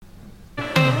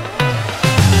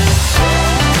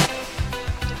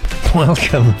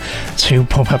welcome to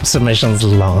Pop-Up Submissions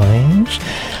Live.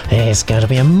 It's going to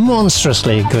be a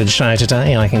monstrously good show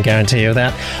today, I can guarantee you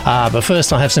that. But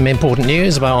first, I have some important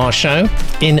news about our show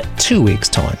in 2 weeks'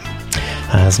 time.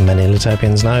 As many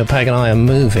Litopians know, Peg and I are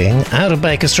moving out of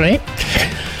Baker Street,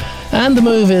 and the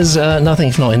move is nothing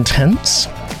if not intense.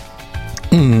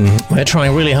 We're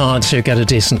trying really hard to get a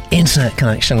decent internet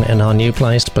connection in our new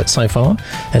place, but so far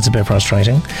it's a bit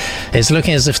frustrating. It's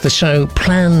looking as if the show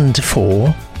planned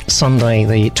for Sunday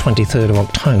the 23rd of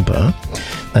October,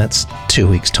 that's 2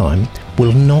 weeks' time,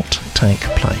 will not take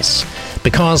place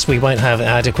because we won't have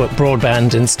adequate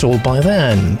broadband installed by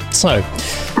then. So,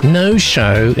 no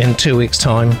show in 2 weeks'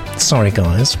 time. Sorry,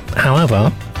 guys.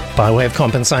 However, by way of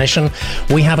compensation,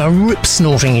 we have a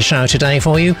rip-snorting show today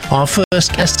for you. Our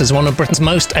first guest is one of Britain's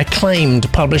most acclaimed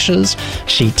publishers.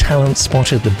 She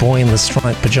talent-spotted The Boy in the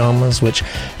Striped Pyjamas, which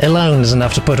alone is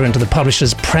enough to put her into the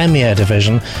publisher's premier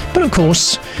division. But of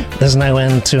course, there's no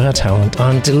end to her talent.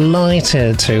 I'm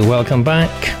delighted to welcome back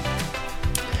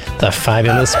the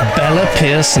fabulous Bella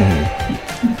Pearson.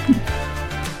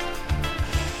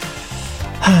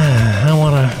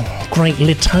 What a great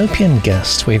Litopian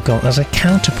guest we've got as a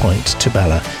counterpoint to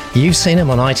Bella. You've seen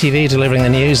him on ITV delivering the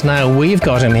news. Now we've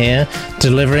got him here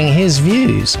delivering his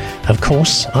views. Of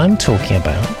course, I'm talking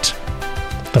about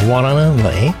the one and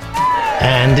only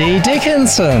Andy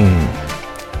Dickinson.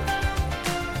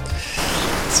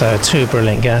 So 2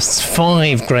 brilliant guests,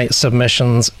 5 great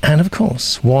submissions, and of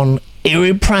course, 1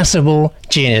 irrepressible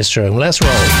genius room. Let's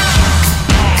roll.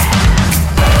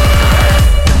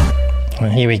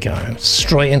 Here we go.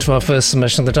 Straight into our first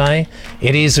submission of the day.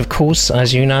 It is, of course,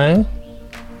 as you know,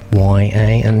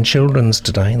 YA and children's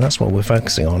today, and that's what we're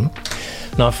focusing on.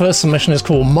 Now, our first submission is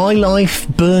called My Life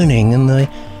Burning in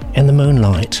the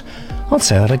Moonlight. I'll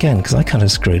say that again because I kind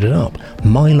of screwed it up.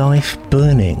 My Life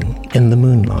Burning in the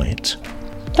Moonlight.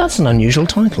 That's an unusual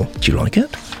title. Do you like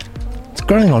it? It's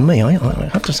growing on me. I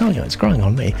have to tell you, it's growing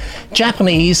on me.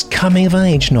 Japanese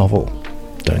coming-of-age novel.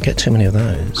 Don't get too many of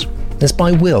those. It's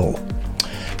by Will.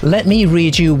 Let me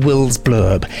read you Will's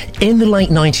blurb. In the late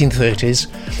 1930s,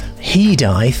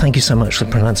 Hidai, thank you so much for the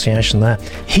pronunciation there,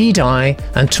 Hidai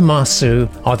and Tomasu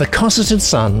are the cosseted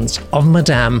sons of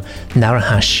Madame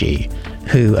Narahashi,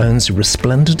 who owns a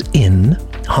resplendent inn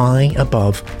high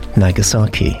above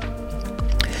Nagasaki.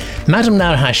 Madame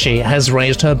Narahashi has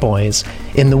raised her boys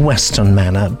in the Western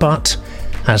manner, but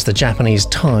as the Japanese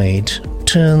tide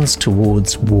turns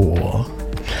towards war,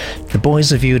 the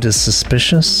boys are viewed as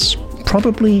suspicious,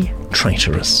 probably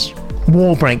traitorous.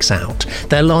 War breaks out.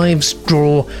 Their lives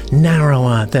draw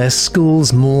narrower, their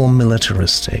schools more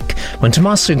militaristic. When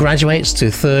Tomasu graduates to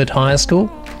 3rd higher school,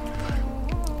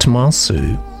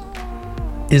 Tomasu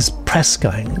is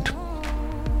press-ganged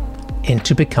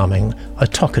into becoming a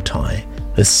Tokutai,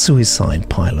 a suicide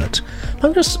pilot.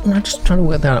 I'm just trying to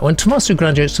work that out. When Tomasu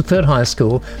graduates to 3rd high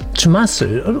school,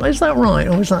 Tomasu, is that right,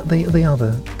 or is that the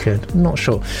other kid? I'm not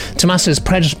sure. Tomasu is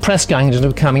press-ganged into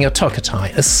becoming a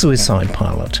Tokutai, a suicide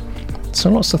pilot. So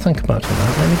lots to think about in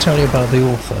that. Let me tell you about the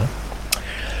author.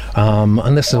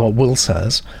 And this is what Will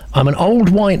says. I'm an old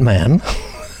white man.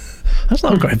 That's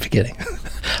not a great beginning.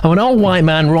 I'm an old white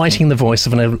man writing the voice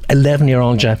of an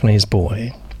 11-year-old Japanese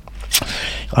boy.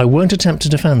 I won't attempt to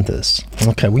defend this.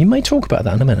 Okay, we may talk about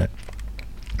that in a minute.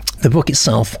 The book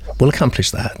itself will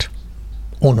accomplish that,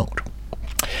 or not.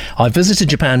 I've visited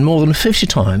Japan more than 50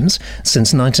 times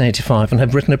since 1985 and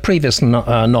have written a previous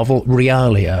novel,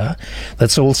 Realia,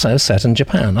 that's also set in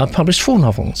Japan. I've published 4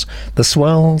 novels, The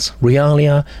Swells,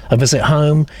 Realia, A Visit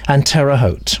Home, and Terre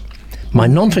Haute. My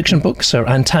non-fiction books are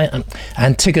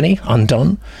Antigone,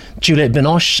 Undone, Juliette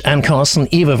Binoche, Anne Carson,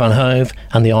 Eva Van Hove,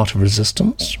 and The Art of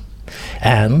Resistance,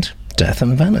 and Death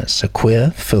in Venice, a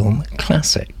queer film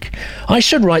classic. I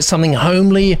should write something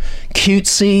homely,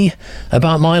 cutesy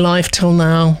about my life till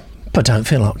now, but don't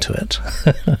feel up to it.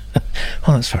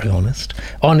 Well, that's very honest.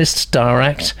 Honest,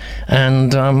 direct,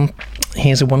 and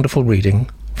here's a wonderful reading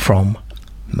from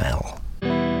Mel.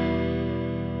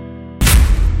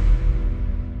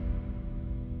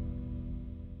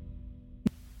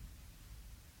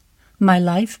 My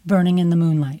Life Burning in the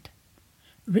Moonlight.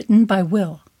 Written by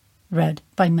Will. Read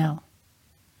by Mel.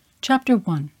 Chapter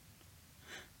 1.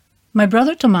 My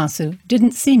brother Tomasu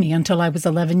didn't see me until I was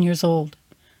 11 years old.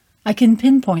 I can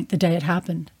pinpoint the day it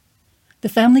happened. The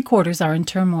family quarters are in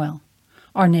turmoil.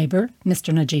 Our neighbor,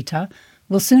 Mr. Najita,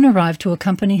 will soon arrive to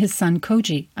accompany his son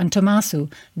Koji and Tomasu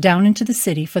down into the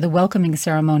city for the welcoming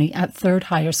ceremony at 3rd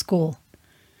Higher School.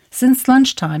 Since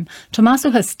lunchtime,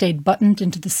 Tomasu has stayed buttoned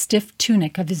into the stiff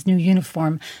tunic of his new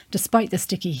uniform, despite the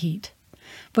sticky heat.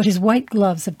 But his white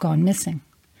gloves have gone missing.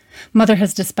 Mother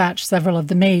has dispatched several of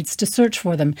the maids to search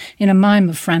for them in a mime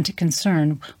of frantic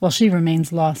concern, while she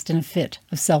remains lost in a fit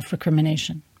of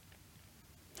self-recrimination.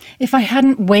 If I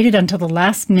hadn't waited until the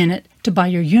last minute to buy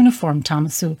your uniform,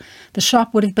 Tomasu, the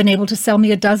shop would have been able to sell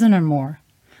me a dozen or more.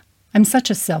 I'm such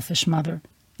a selfish mother.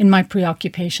 In my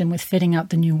preoccupation with fitting out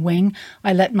the new wing,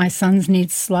 I let my son's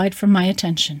needs slide from my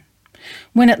attention.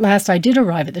 When at last I did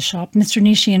arrive at the shop, Mr.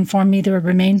 Nishi informed me there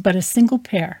remained but a single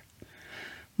pair.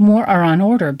 More are on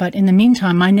order, but in the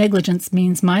meantime my negligence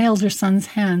means my elder son's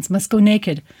hands must go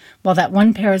naked while that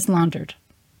one pair is laundered.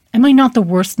 Am I not the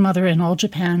worst mother in all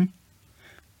Japan?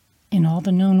 In all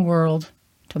the known world,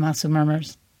 Tomasu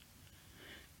murmurs.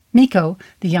 Miko,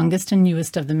 the youngest and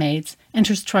newest of the maids,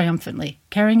 enters triumphantly,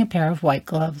 carrying a pair of white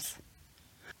gloves.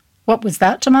 What was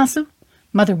that, Tomasu?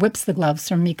 Mother whips the gloves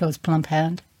from Miko's plump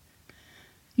hand.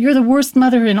 You're the worst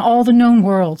mother in all the known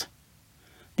world.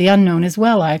 The unknown as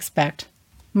well, I expect.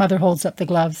 Mother holds up the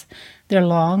gloves. They're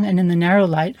long and in the narrow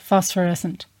light,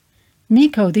 phosphorescent.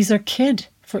 Miko, these are kid,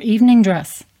 for evening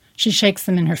dress. She shakes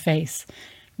them in her face.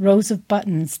 Rows of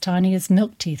buttons, tiny as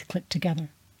milk teeth, clicked together.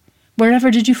 Wherever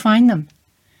did you find them?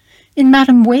 In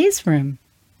Madame Wei's room.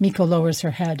 Miko lowers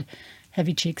her head,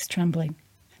 heavy cheeks trembling.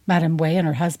 Madame Wei and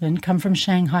her husband come from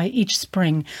Shanghai each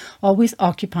spring, always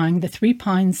occupying the Three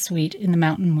Pines suite in the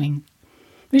mountain wing.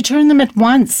 Return them at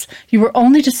once. You were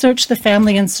only to search the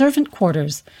family and servant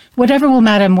quarters. Whatever will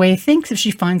Madame Wei think if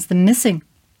she finds them missing?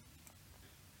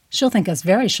 She'll think us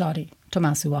very shoddy,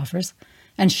 Tomasu offers,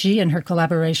 and she and her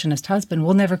collaborationist husband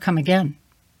will never come again.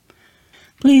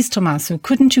 Please, Tomasu,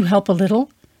 couldn't you help a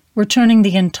little? We're turning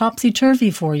the inn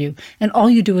topsy-turvy for you, and all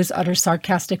you do is utter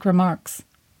sarcastic remarks.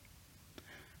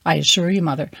 I assure you,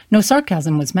 Mother, no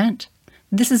sarcasm was meant.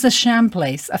 This is a sham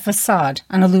place, a facade,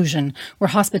 an illusion, where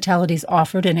hospitality is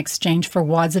offered in exchange for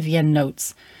wads of yen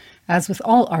notes. As with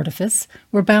all artifice,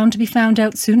 we're bound to be found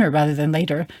out sooner rather than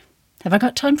later. Have I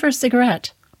got time for a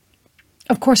cigarette?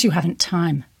 Of course you haven't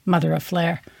time, Mother of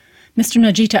Flair. Mr.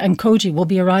 Najita and Koji will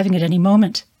be arriving at any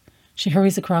moment. She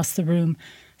hurries across the room.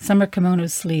 Summer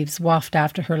kimono's sleeves waft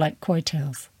after her like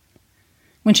coy-tails.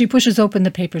 When she pushes open the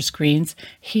paper screens,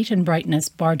 heat and brightness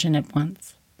barge in at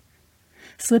once.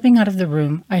 Slipping out of the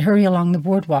room, I hurry along the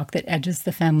boardwalk that edges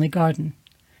the family garden,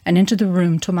 and into the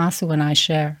room Tomasu and I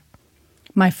share.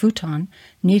 My futon,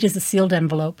 neat as a sealed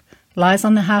envelope, lies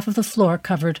on the half of the floor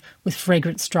covered with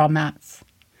fragrant straw mats.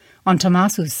 On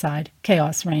Tomasu's side,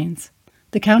 chaos reigns.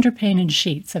 The counterpane and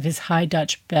sheets of his high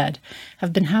Dutch bed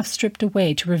have been half stripped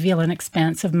away to reveal an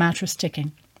expanse of mattress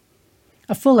ticking.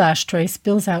 A full ashtray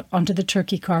spills out onto the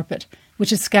turkey carpet,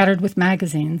 which is scattered with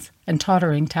magazines and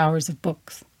tottering towers of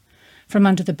books. From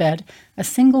under the bed, a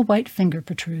single white finger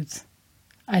protrudes.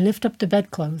 I lift up the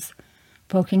bedclothes.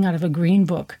 Poking out of a green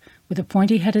book, with a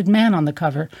pointy-headed man on the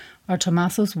cover, are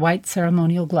Tomasu's white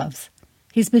ceremonial gloves.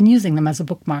 He's been using them as a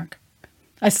bookmark.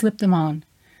 I slip them on.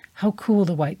 How cool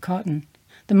the white cotton.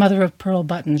 The mother-of-pearl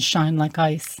buttons shine like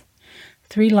ice.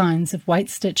 3 lines of white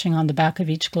stitching on the back of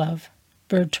each glove.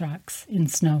 Bird tracks in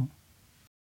snow.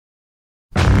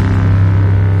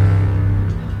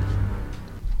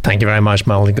 Thank you very much,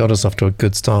 Mel. You got us off to a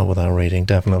good start with our reading,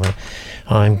 definitely.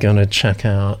 I'm going to check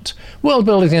out... World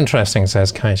building interesting,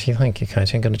 says Katie. Thank you,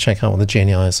 Katie. I'm going to check out what the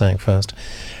genii is saying first.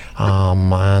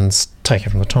 And take it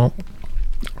from the top.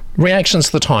 Reactions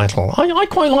to the title. I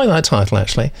quite like that title,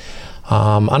 actually.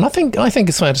 And I think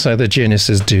it's fair to say that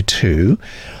geniuses do too.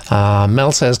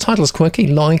 Mel says, title is quirky,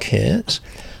 like it.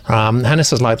 Hannah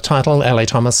says, like the title. L.A.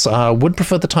 Thomas would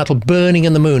prefer the title Burning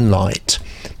in the Moonlight.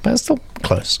 But it's still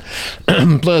close.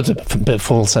 Blurred's a bit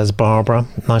full, says Barbara.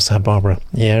 Nice to have Barbara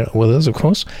here with us, of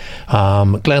course.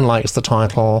 Glenn likes the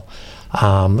title.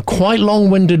 Quite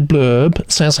long-winded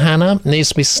blurb, says Hannah. Needs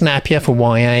to be snappier for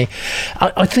YA.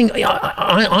 I think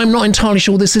I'm not entirely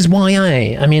sure this is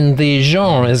YA. I mean, the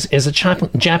genre is a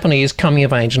Japanese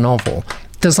coming-of-age novel.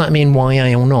 Does that mean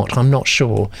YA or not? I'm not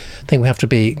sure. I think we have to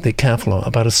be careful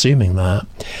about assuming that.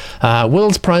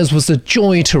 Will's prose was a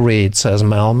joy to read, says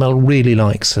Mel. Mel really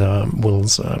likes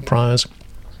Will's prose.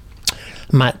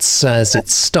 Matt says it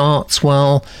starts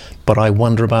well, but I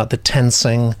wonder about the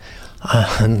tensing.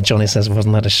 And Johnny says,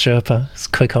 wasn't that a Sherpa? It's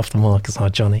quick off the mark, is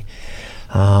our Johnny.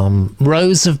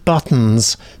 Rows of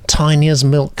buttons, tiny as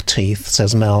milk teeth,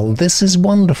 says Mel. This is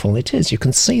wonderful. It is. You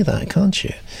can see that, can't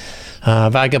you?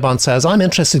 Vagabond says, I'm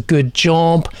interested. Good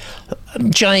job.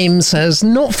 James says,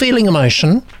 not feeling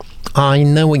emotion. I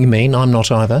know what you mean. I'm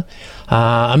not either.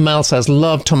 And Mel says,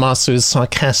 love Tomasu's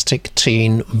sarcastic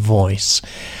teen voice.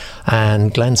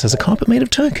 And Glenn says, a carpet made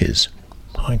of turkeys.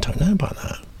 I don't know about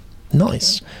that.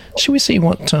 Nice. Shall we see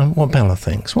what Bella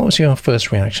thinks? What was your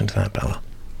first reaction to that, Bella?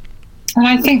 And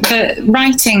I think that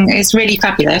writing is really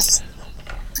fabulous.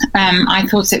 I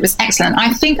thought it was excellent.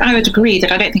 I think I would agree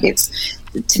that I don't think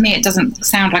to me, it doesn't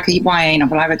sound like a YA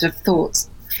novel. I would have thought,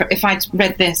 if I'd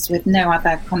read this with no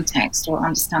other context or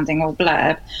understanding or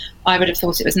blurb, I would have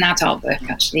thought it was an adult book,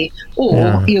 actually.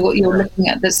 Or you're looking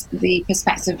at the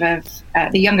perspective of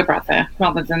the younger brother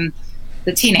rather than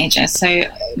the teenager. So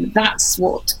that's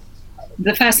what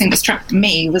the first thing that struck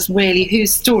me was really,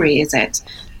 whose story is it?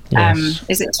 Yes.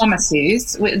 Is it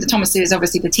Thomas's? Thomas is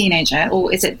obviously the teenager,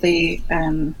 or is it the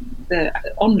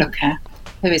onlooker,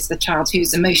 who is the child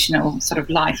whose emotional sort of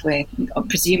life we're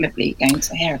presumably going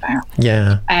to hear about?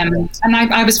 Yeah. And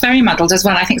I was very muddled as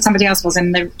well. I think somebody else was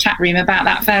in the chat room about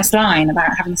that first line,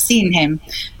 about having seen him.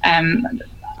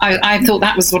 I thought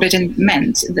that was what it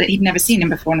meant, that he'd never seen him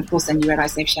before, and of course then you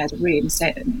realise they've shared a room.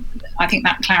 So I think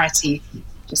that clarity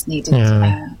just needed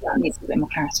needs a bit more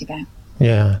clarity there.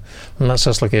 Yeah, and let's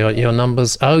just look at your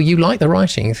numbers. Oh, you like the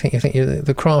writing? You think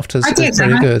the craft is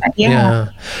very good? Yeah.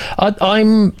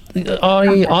 I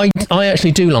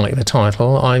actually do like the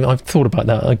title. I've thought about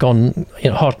that. I've gone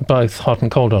hot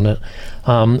and cold on it.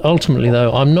 Ultimately,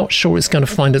 though, I'm not sure it's going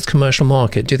to find its commercial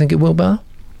market. Do you think it will, Belle?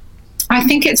 I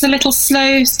think it's a little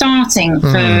slow starting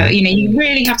for, you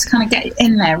really have to kind of get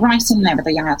in there, right in there with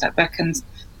a young adult book, and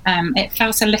it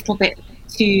felt a little bit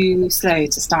too slow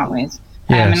to start with.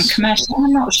 Yes. And commercial,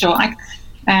 I'm not sure.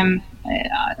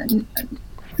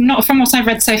 Not from what I've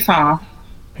read so far.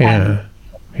 Yeah.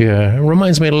 It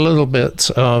reminds me a little bit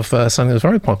of something that was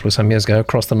very popular some years ago,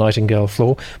 Across the Nightingale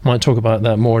Floor. Might talk about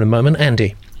that more in a moment.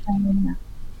 Andy.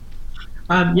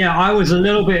 I was a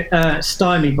little bit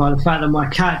stymied by the fact that my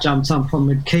cat jumped up on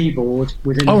the keyboard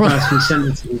within the first few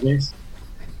sentences of this.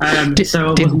 So I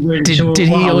wasn't really sure. Did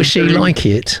he or she like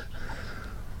it?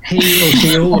 He or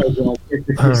she always was,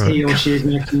 because he or she is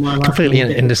making my life completely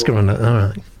indiscriminate. All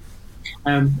right.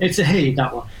 It's a he,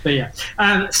 that one. But yeah.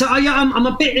 I'm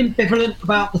a bit ambivalent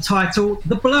about the title.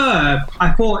 The blurb,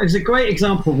 I thought it was a great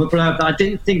example of a blurb that I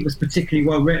didn't think was particularly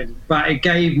well written, but it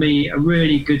gave me a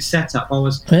really good setup. I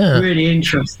was really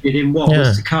interested in what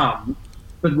was to come,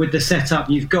 but with the setup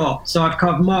you've got. So I've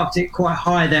kind of marked it quite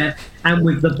high there, and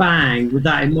with the bang, with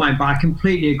that in mind. But I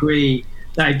completely agree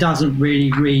that it doesn't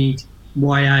really read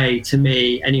YA to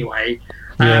me anyway.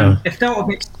 It felt a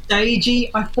bit stagey.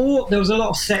 I thought there was a lot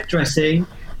of set dressing.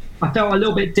 I felt a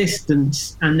little bit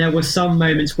distant, and there were some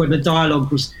moments where the dialogue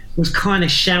was kind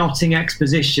of shouting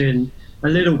exposition a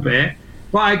little bit.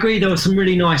 But I agree there was some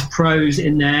really nice prose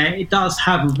in there. It does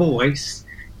have a voice,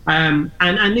 and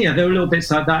there were little bits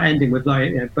like that ending with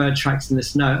bird tracks in the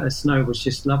snow. The snow was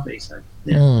just lovely. So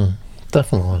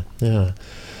definitely, yeah.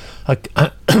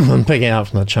 I'm picking out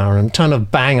from the chat room. Ton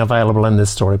of bang available in this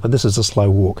story, but this is a slow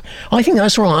walk. I think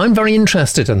that's right. I'm very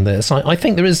interested in this. I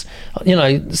think there is,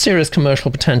 serious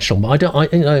commercial potential. But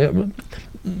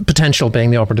potential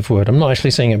being the operative word. I'm not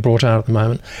actually seeing it brought out at the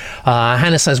moment.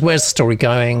 Hannah says, "Where's the story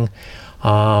going?"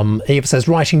 Eva says,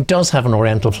 "Writing does have an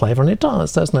Oriental flavour," and it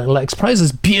does, doesn't it? Lex, prose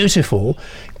is beautiful.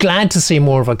 Glad to see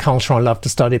more of a culture I love to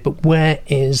study, but where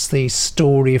is the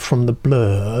story from the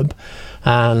blurb?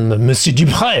 And Monsieur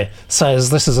Dupré says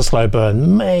this is a slow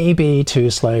burn, maybe too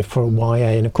slow for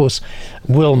YA. And of course,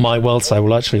 Will might well say,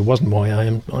 well, actually, it wasn't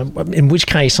YA. In which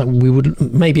case,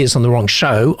 maybe it's on the wrong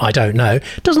show. I don't know.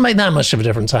 It doesn't make that much of a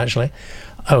difference, actually.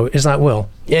 Oh, is that Will?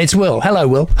 Yeah, it's Will. Hello,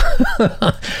 Will.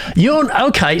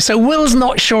 Okay, so Will's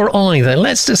not sure either.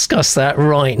 Let's discuss that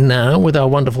right now with our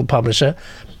wonderful publisher,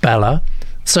 Bella.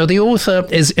 So the author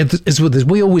is with us.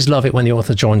 We always love it when the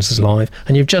author joins us live,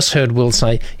 and you've just heard Will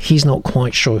say he's not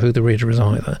quite sure who the reader is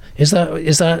either. Is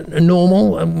that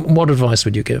normal? What advice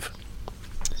would you give?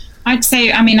 I'd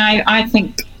say, I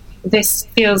think this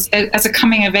feels, as a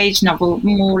coming-of-age novel,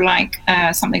 more like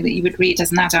something that you would read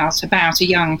as an adult about a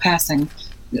young person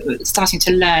starting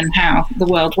to learn how the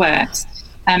world works.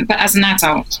 But as an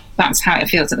adult, that's how it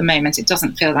feels at the moment. It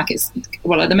doesn't feel like it's...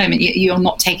 Well, at the moment, you're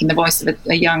not taking the voice of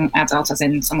a young adult, as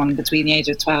in someone between the age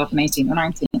of 12 and 18 or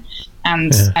 19,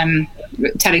 and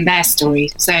telling their story.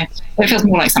 So it feels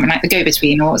more like something like The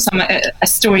Go-Between, or a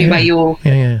story where you're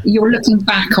looking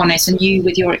back on it, and you,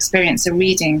 with your experience, are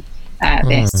reading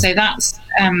this. So that's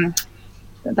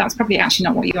probably actually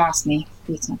not what you asked me,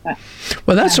 Peter. But,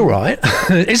 well, that's all right.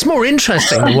 It's more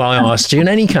interesting than what I asked you in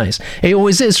any case. It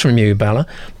always is from you, Bella.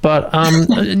 But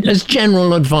as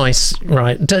general advice,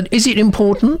 right, is it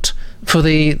important for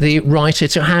the writer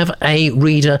to have a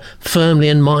reader firmly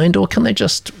in mind, or can they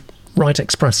just write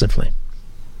expressively?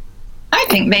 I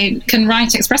think they can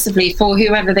write expressively for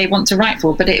whoever they want to write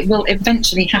for, but it will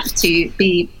eventually have to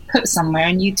be put somewhere,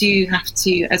 and you do have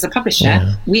to, as a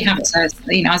publisher, we have to,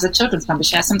 as a children's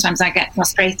publisher, sometimes I get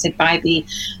frustrated by the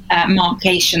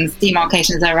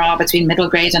demarcations there are between middle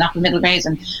grade and upper middle grade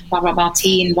and blah, blah, blah,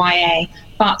 teen, YA.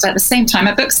 But at the same time,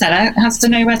 a bookseller has to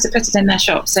know where to put it in their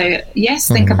shop. So yes,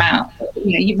 think about,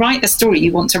 you write the story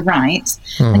you want to write,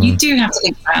 and you do have to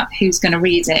think about who's going to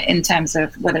read it in terms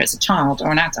of whether it's a child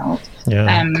or an adult.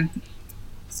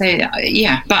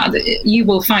 But you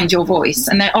will find your voice,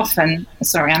 and they're often,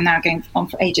 sorry, I'm now going on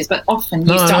for ages, but often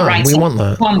you start writing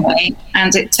one way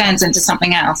and it turns into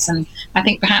something else. And I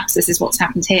think perhaps this is what's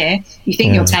happened here. You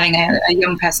think you're telling a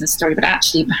young person's story, but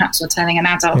actually perhaps you're telling an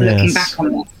adult looking back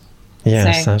on it.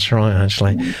 Yes, that's right,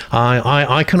 actually.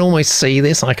 I can almost see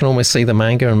this. I can almost see the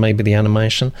manga and maybe the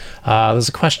animation. There's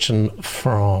a question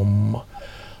from...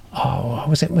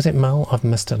 was it Mel? I've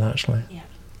missed it, actually.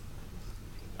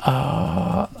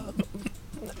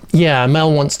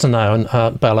 Mel wants to know,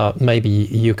 and Bella, maybe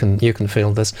you can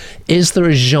feel this. Is there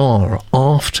a genre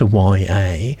after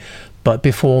YA, but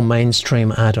before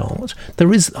mainstream adult?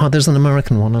 There's an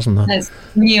American one, isn't there? There's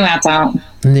new adult.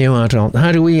 New adult.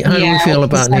 How do we feel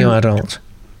about new adult?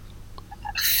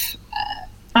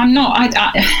 I'm not.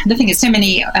 The thing is, so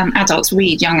many adults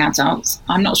read young adults.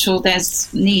 I'm not sure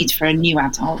there's need for a new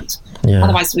adult.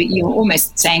 Otherwise, you're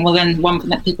almost saying, well, then one for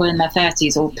people in their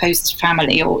 30s or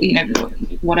post-family or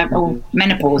whatever, or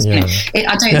menopause. I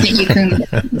don't think you can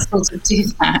sort of do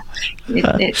that.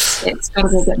 It's got to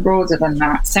be a bit broader than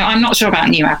that. So I'm not sure about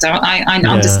new adult. I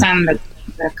understand the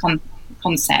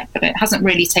concept, but it hasn't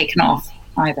really taken off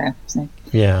either. So.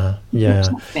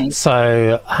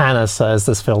 So Hannah says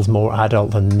this feels more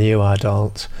adult than new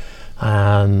adult,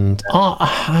 and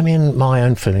my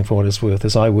own feeling for what it's worth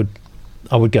is I would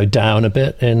go down a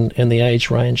bit in the age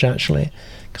range, actually,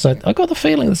 because I got the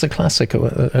feeling there's a classic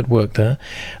at work there.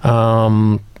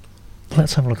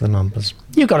 Let's have a look at the numbers.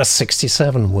 You got a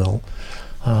 67, Will.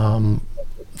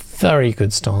 Very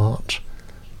good start.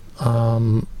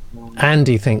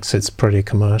 Andy thinks it's pretty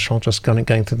commercial, just going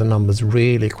through the numbers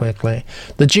really quickly.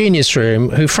 The Genius Room,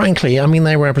 who frankly,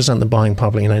 they represent the buying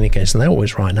public in any case, and they're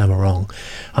always right, never wrong.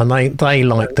 And they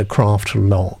like the craft a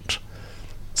lot.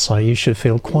 So you should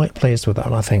feel quite pleased with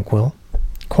that, I think, Will.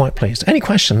 Quite pleased. Any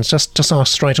questions, just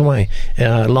ask straight away.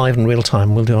 Live in real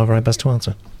time, we'll do our very best to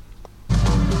answer.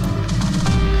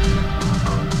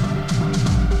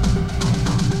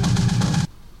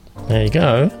 There you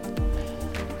go.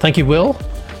 Thank you, Will.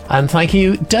 And thank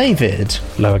you, David,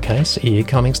 lowercase E.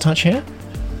 Cummings Touch here,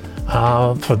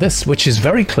 for this, which is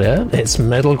very clear. It's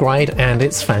middle grade and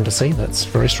it's fantasy. That's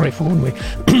very straightforward. We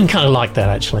kind of like that,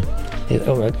 actually. It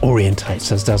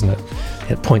orientates us, doesn't it?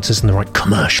 It points us in the right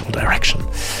commercial direction.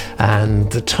 And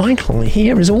the title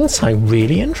here is also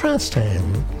really interesting.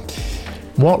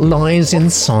 What Lies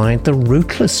Inside the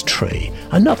Rootless Tree?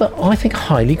 Another, I think,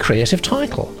 highly creative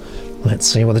title. Let's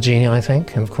see what the genie, I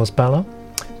think, and of course Bella.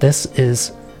 This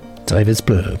is David's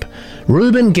blurb.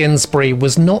 Reuben Ginsbury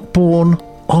was not born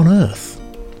on Earth.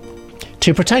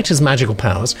 To protect his magical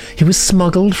powers, he was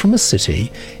smuggled from a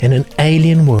city in an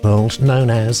alien world known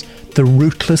as the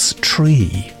Rootless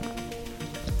Tree.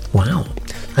 Wow.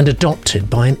 And adopted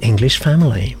by an English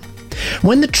family.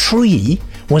 When the tree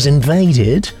was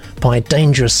invaded by a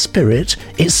dangerous spirit,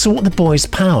 it sought the boy's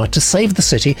power to save the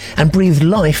city and breathe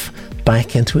life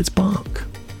back into its bark.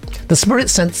 The spirit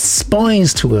sent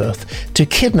spies to Earth to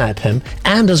kidnap him,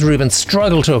 and as Reuben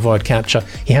struggled to avoid capture,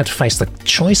 he had to face the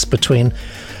choice between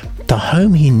the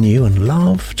home he knew and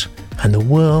loved and the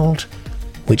world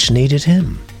which needed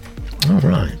him. All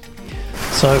right.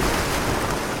 So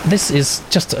this is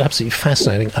just absolutely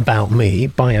fascinating about me,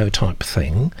 bio type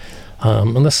thing.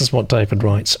 And this is what David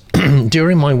writes.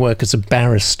 During my work as a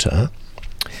barrister,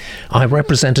 I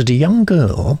represented a young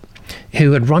girl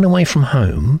who had run away from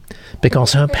home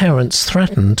because her parents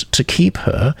threatened to keep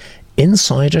her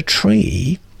inside a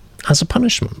tree as a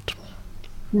punishment.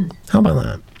 How about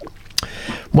that?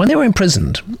 When they were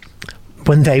imprisoned,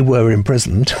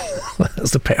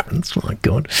 as the parents, my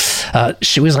God,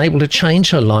 she was able to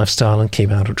change her lifestyle and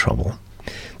keep out of trouble.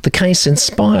 The case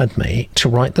inspired me to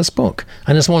write this book,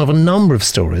 and it's one of a number of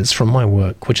stories from my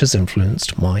work which has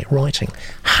influenced my writing.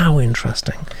 How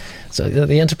interesting. So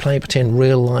the interplay between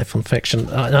real life and fiction,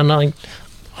 and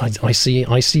I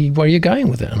see where you're going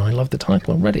with it, and I love the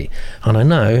title already. And I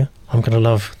know I'm going to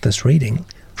love this reading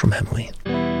from Emily.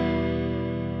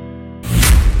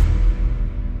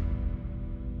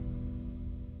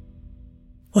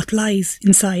 What Lies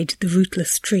Inside the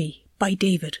Rootless Tree by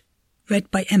David,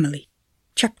 read by Emily.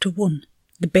 Chapter 1,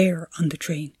 The Bear on the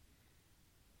Train.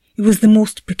 It was the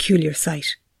most peculiar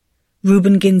sight.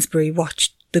 Reuben Ginsbury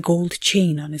watched the gold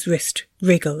chain on his wrist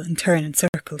wriggle and turn in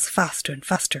circles. apples faster and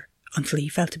faster until he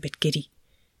felt a bit giddy.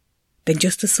 Then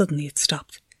just as suddenly it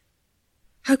stopped.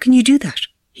 "How can you do that?"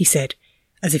 he said,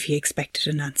 as if he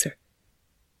expected an answer.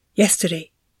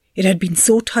 Yesterday, it had been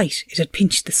so tight it had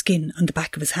pinched the skin on the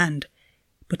back of his hand,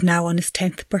 but now on his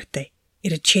 10th birthday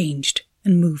it had changed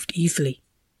and moved easily.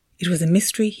 It was a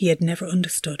mystery he had never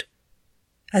understood.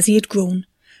 As he had grown,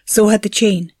 so had the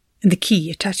chain and the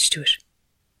key attached to it.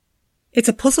 "It's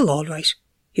a puzzle, all right,"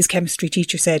 his chemistry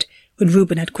teacher said when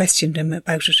Reuben had questioned him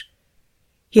about it.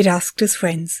 He had asked his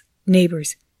friends,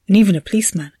 neighbours, and even a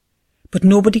policeman, but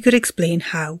nobody could explain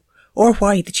how or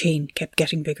why the chain kept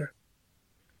getting bigger.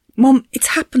 "Mum, it's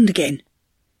happened again."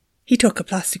 He took a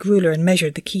plastic ruler and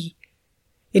measured the key.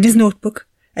 In his notebook,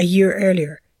 a year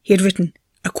earlier, he had written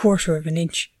 1/4 of an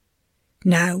inch.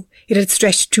 Now it had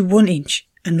stretched to 1 inch,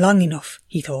 and long enough,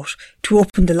 he thought, to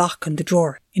open the lock on the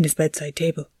drawer in his bedside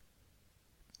table.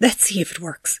 "Let's see if it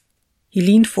works." He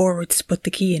leaned forwards to put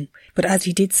the key in, but as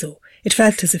he did so, it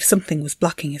felt as if something was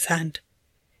blocking his hand.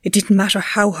 It didn't matter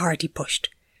how hard he pushed.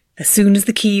 As soon as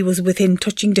the key was within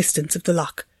touching distance of the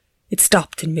lock, it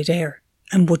stopped in mid-air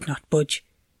and would not budge.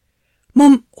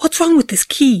 "Mum, what's wrong with this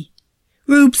key?"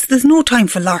 "Rubes, there's no time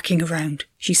for larking around,"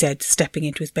 she said, stepping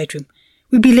into his bedroom.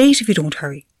 "We'll be late if you don't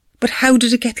hurry." "But how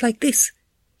did it get like this?"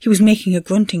 He was making a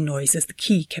grunting noise as the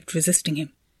key kept resisting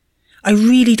him. "I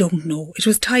really don't know. It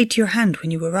was tied to your hand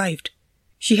when you arrived."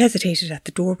 She hesitated at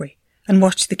the doorway and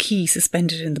watched the key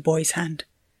suspended in the boy's hand.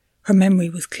 Her memory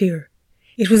was clear.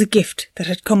 It was a gift that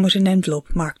had come with an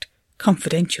envelope marked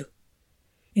 "Confidential."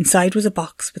 Inside was a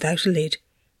box without a lid,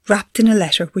 wrapped in a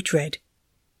letter which read,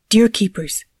 "Dear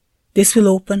Keepers, this will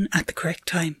open at the correct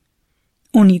time.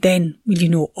 Only then will you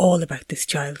know all about this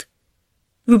child."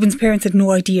 Reuben's parents had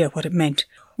no idea what it meant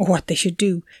or what they should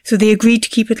do, so they agreed to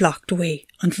keep it locked away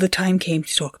until the time came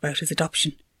to talk about his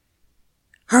adoption.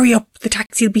 "Hurry up, the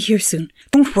taxi will be here soon.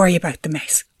 Don't worry about the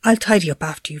mess. I'll tidy up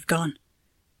after you've gone."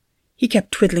 He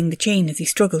kept twiddling the chain as he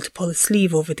struggled to pull his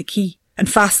sleeve over the key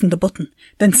and fastened the button,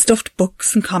 then stuffed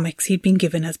books and comics he'd been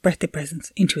given as birthday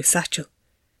presents into his satchel.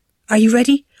 "Are you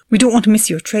ready? We don't want to miss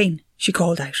your train," she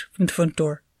called out from the front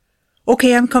door.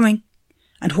 "OK, I'm coming."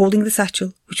 And holding the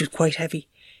satchel, which was quite heavy,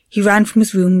 he ran from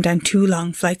his room down 2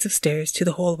 long flights of stairs to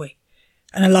the hallway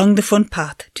and along the front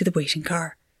path to the waiting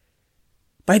car.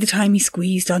 By the time he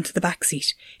squeezed onto the back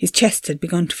seat, his chest had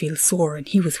begun to feel sore and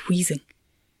he was wheezing.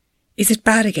 "Is it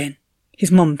bad again?"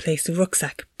 His mum placed a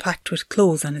rucksack packed with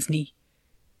clothes on his knee.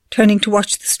 Turning to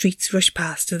watch the streets rush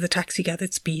past as the taxi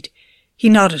gathered speed, he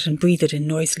nodded and breathed in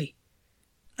noisily.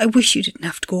 "I wish you didn't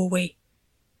have to go away."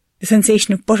 The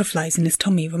sensation of butterflies in his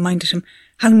tummy reminded him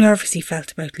how nervous he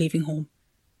felt about leaving home.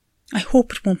 "I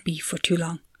hope it won't be for too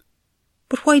long."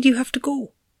 "But why do you have to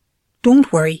go?"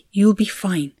 "Don't worry, you'll be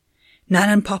fine. Nan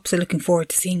and Pops are looking forward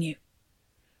to seeing you."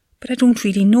 "But I don't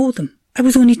really know them. I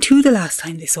was only 2 the last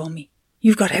time they saw me.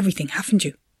 You've got everything, haven't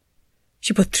you?"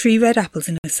 She put 3 red apples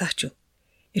in his satchel.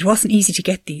 "It wasn't easy to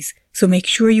get these, so make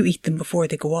sure you eat them before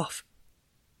they go off."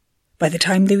 By the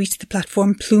time they reached the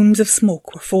platform, plumes of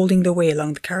smoke were folding their way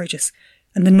along the carriages,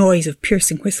 and the noise of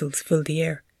piercing whistles filled the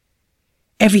air.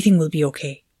 "Everything will be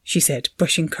okay," she said,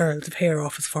 brushing curls of hair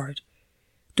off his forehead.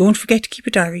 "Don't forget to keep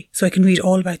a diary so I can read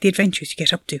all about the adventures you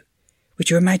get up to. With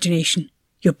your imagination,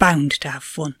 you're bound to have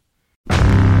fun."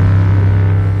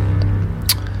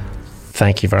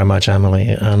 Thank you very much, Emily.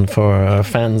 And for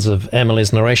fans of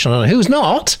Emily's narration, and who's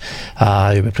not,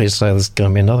 you'll be pleased to say there's going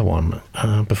to be another one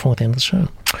before the end of the show.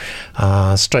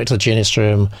 Straight to the Genius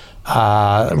Room.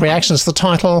 Reactions to the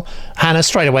title. Hannah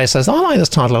straight away says, "I like this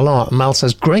title a lot." Mel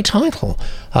says, "Great title."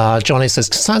 Johnny says,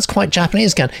 "Sounds quite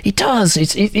Japanese again." It does.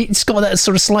 It's got that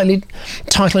sort of slightly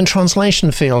title and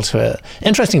translation feel to it.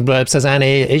 Interesting blurb, says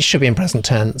Annie. It should be in present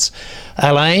tense.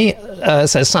 LA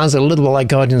says, "Sounds a little bit like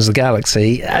Guardians of the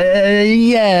Galaxy."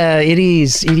 Yeah, it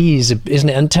is, isn't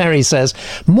it? And Terry says,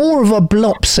 "More of a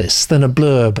blopsis than a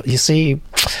blurb." You see,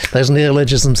 those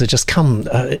neologisms that just come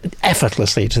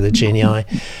effortlessly to the genii.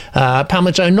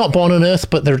 Pamela Joe, "Not born on Earth,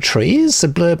 but there are trees. The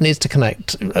blurb needs to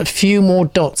connect a few more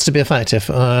dots to be effective."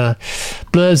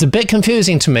 Blurb's a bit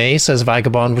confusing to me, says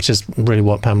Vagabond, which is really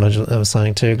what Pamela was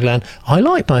saying too, Glenn. "I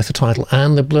like both the title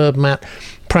and the blurb, Matt.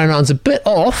 Pronouns a bit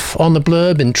off on the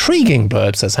blurb. Intriguing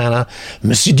blurb," says Hannah.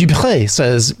 Monsieur Dupré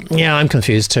says, "Yeah, I'm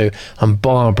confused too." And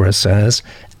Barbara says,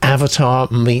 "Avatar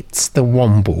meets the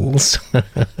Wombles."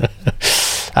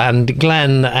 And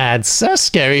Glenn adds,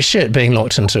 "Scary shit being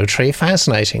locked into a tree.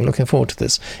 Fascinating. Looking forward to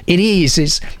this." It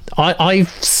is. I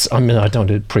mean, I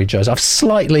don't prejudge. I've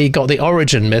slightly got the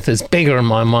origin myth is bigger in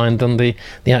my mind than the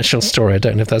actual story. I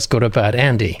don't know if that's good or bad.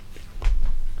 Andy?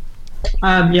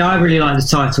 Yeah, I really like the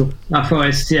title. I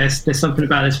thought there's something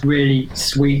about this really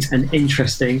sweet and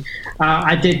interesting.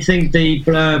 I did think the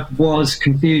blurb was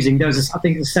confusing. There was, I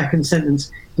think, the second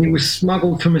sentence. He was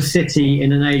smuggled from a city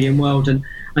in an alien world, and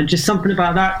just something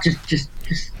about that just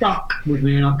stuck with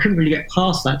me, and I couldn't really get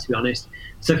past that, to be honest.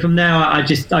 So from there, I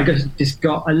just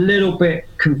got a little bit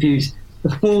confused.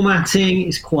 The formatting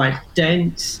is quite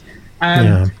dense.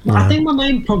 I think my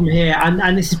main problem here,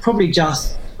 and this is probably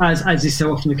just as is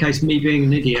so often the case, me being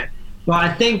an idiot, but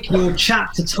I think your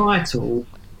chapter title,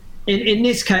 in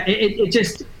this case, it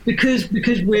just because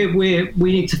we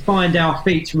need to find our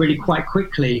feet really quite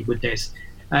quickly with this.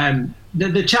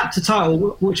 The chapter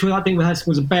title, which I think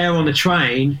was a bear on a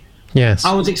train. Yes,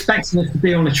 I was expecting us to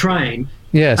be on a train.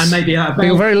 Yes, and maybe you're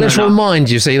very literal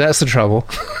mind. You see, that's the trouble.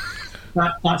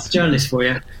 That's journalist for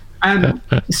you.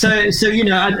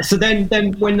 So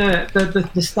then when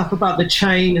the stuff about the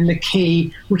chain and the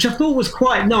key, which I thought was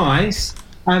quite nice,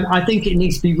 I think it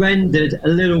needs to be rendered a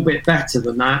little bit better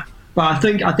than that. But I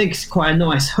think it's quite a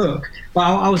nice hook. But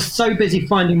I was so busy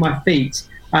finding my feet,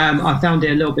 I found it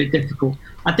a little bit difficult.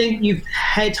 I think you've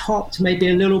head hopped maybe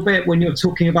a little bit when you're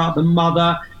talking about the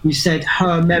mother. You said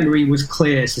her memory was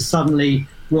clear, so suddenly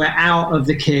we're out of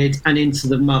the kid and into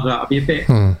the mother. I'd be a bit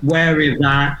wary of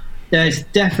that. There's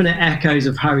definite echoes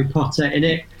of Harry Potter in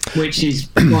it, which is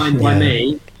fine by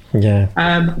me. Yeah.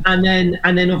 And then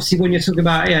obviously when you're talking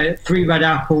about 3 red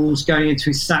apples going into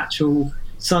his satchel,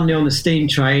 suddenly on the steam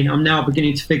train, I'm now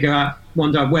beginning to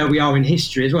wonder where we are in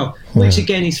history as well, which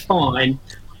again is fine.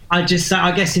 I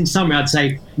guess in summary, I'd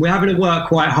say we're having to work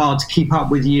quite hard to keep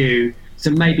up with you, so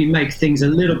maybe make things a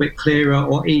little bit clearer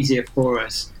or easier for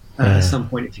us at some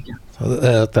point if you can.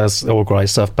 That's all great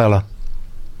stuff, Bella.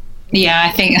 Yeah,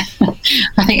 I think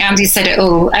Andy said it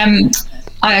all.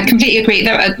 I completely agree.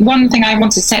 One thing I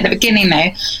wanted to say at the beginning,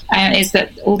 though, is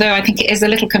that although I think it is a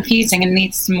little confusing and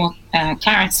needs some more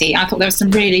clarity, I thought there were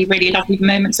some really, really lovely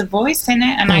moments of voice in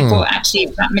it, and I thought actually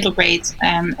at that middle grade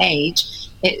age,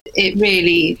 it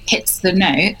really hits the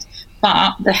note.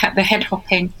 But the head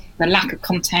hopping, the lack of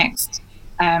context,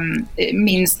 it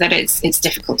means that it's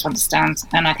difficult to understand,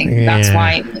 and I think that's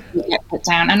why it get put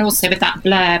down. And also with that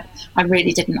blurb, I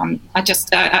really didn't. I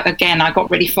just again, I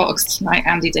got really foxed like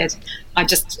Andy did. I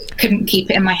just couldn't keep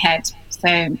it in my head. So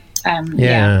I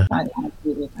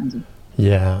agree with Andy.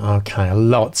 Yeah. Okay.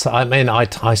 Lots. I mean, I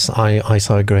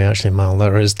so agree. Actually, Mel,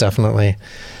 there is definitely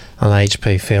an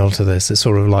HP feel to this. It's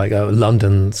sort of like a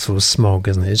London sort of smog,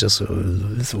 isn't it? It's just sort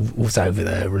of, it's over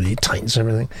there, really taints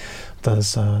everything.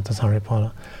 Does Harry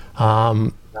Potter.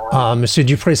 Monsieur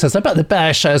Dupree says, I bet the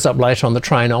bear shows up later on the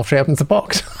train after he opens the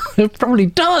box. It probably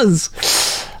does.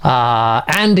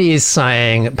 Andy is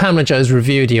saying, Pamela Jo's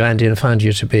reviewed you, Andy, and found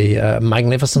you to be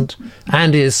magnificent.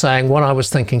 Andy is saying, what I was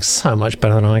thinking so much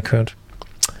better than I could.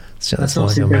 So that's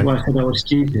not something I said I was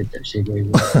stupid, that she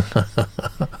agreed with.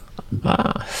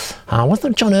 What's the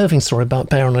John Irving story about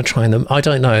bear on a train? I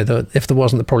don't know. If there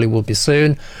wasn't, there probably will be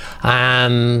soon.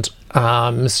 And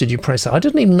Mr. Dupree said, I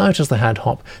didn't even notice the head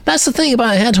hop. That's the thing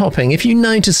about head hopping. If you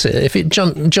notice it, if it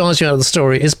jars you out of the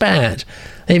story, it's bad.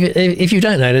 If you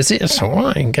don't notice it, it's all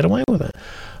right. You can get away with it.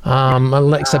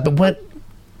 Alexa, but when...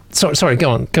 Sorry, go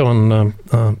on,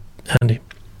 Andy.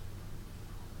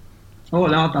 Oh,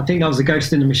 no, I think that was the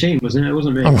ghost in the machine, wasn't it? It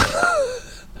wasn't me.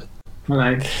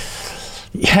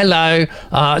 Hello.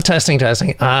 Testing.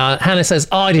 Hannah says,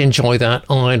 I'd enjoy that.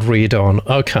 I'd read on.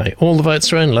 Okay, all the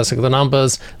votes are in. Let's look at the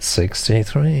numbers.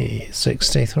 63.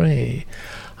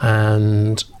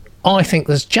 And I think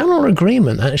there's general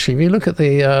agreement, actually. If you look at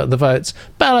the votes,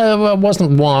 Bella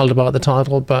wasn't wild about the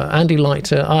title, but Andy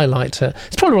liked it. I liked it.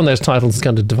 It's probably one of those titles that's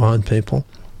going to divide people.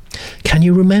 Can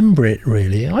you remember it,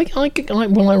 really?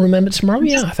 Will I remember it tomorrow?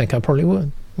 Yeah, I think I probably would.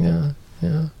 Yeah.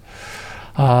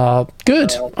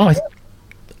 Good.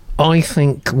 I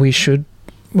think we should...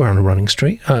 We're on a winning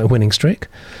streak.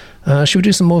 Should we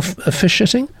do some more fish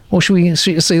shitting? Or should we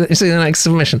see the next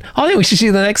submission? I think we should see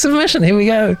the next submission. Here we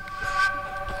go.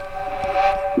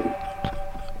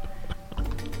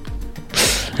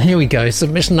 Here we go.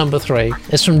 Submission number 3.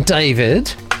 It's from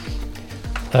David.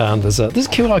 There's a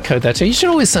QR code there too. You should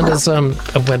always send us a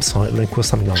website link or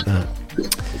something like that.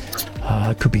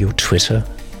 It could be your Twitter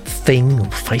thing or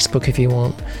Facebook if you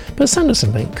want, but send us a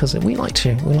link because we like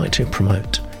to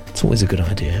promote. It's always a good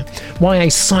idea. Why a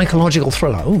psychological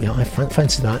thriller? Oh yeah, I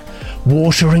fancy that.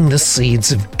 Watering the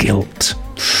seeds of guilt.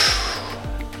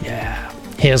 Yeah.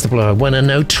 Here's the blurb. When a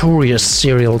notorious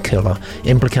serial killer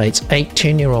implicates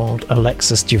 18-year-old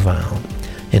Alexis Duval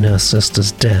in her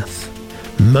sister's death,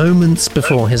 moments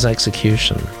before his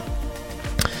execution,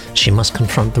 she must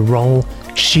confront the role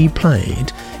she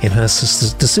played in her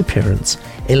sister's disappearance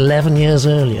 11 years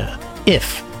earlier,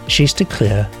 if she's to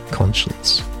clear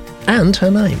conscience. And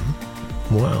her name.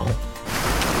 Wow.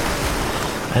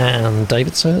 And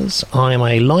David says, I am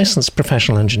a licensed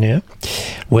professional engineer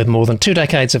with more than 2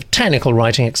 decades of technical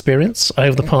writing experience.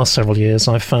 Over the past several years,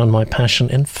 I've found my passion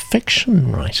in fiction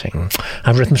writing.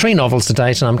 I've written 3 novels to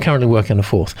date, and I'm currently working on a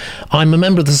 4th. I'm a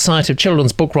member of the Society of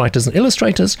Children's Book Writers and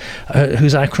Illustrators,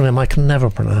 whose acronym I can never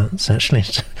pronounce, actually.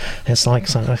 It's like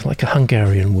a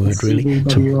Hungarian word, really.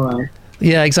 CBWI.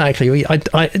 Yeah, exactly.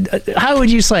 How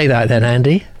would you say that then,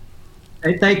 Andy?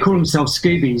 They call themselves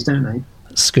Scoobies, don't they?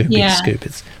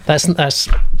 Scoobies. That's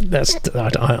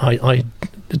I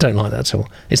don't like that at all.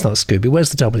 It's not Scooby. Where's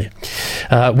the W?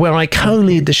 Where I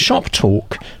co-lead the shop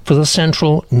talk for the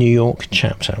Central New York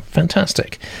chapter.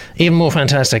 Fantastic. Even more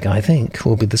fantastic, I think,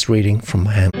 will be this reading from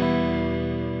my hand.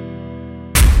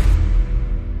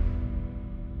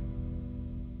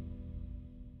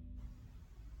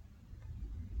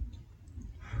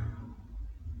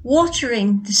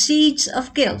 Watering the Seeds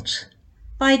of Guilt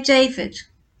by David.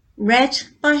 Read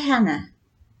by Hannah.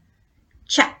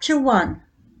 Chapter 1.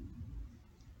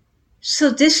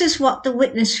 So this is what the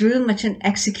witness room at an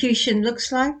execution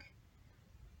looks like?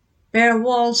 Bare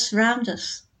walls surround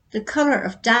us, the colour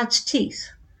of Dad's teeth.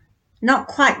 Not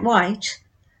quite white,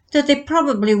 though they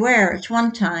probably were at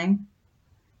one time.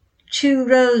 2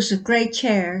 rows of grey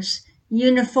chairs,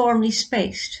 uniformly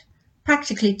spaced,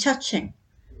 practically touching,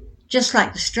 just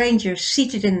like the strangers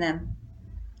seated in them,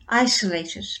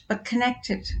 isolated but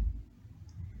connected.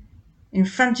 In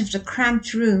front of the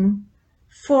cramped room,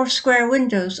 4 square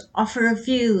windows offer a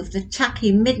view of the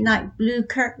tacky midnight blue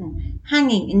curtain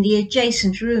hanging in the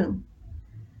adjacent room.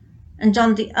 And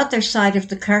on the other side of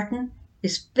the curtain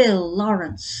is Bill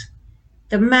Lawrence,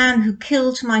 the man who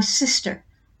killed my sister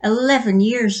 11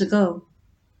 years ago.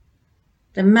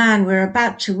 The man we're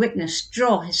about to witness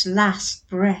draw his last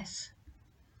breath.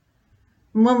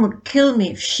 Mum would kill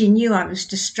me if she knew I was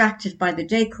distracted by the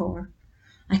decor.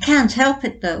 I can't help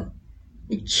it, though.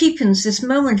 It cheapens this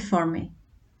moment for me.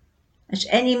 At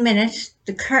any minute,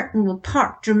 the curtain will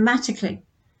part dramatically.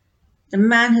 The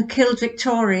man who killed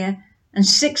Victoria and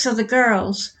 6 other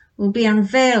girls will be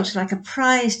unveiled like a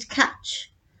prized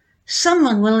catch.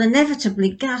 Someone will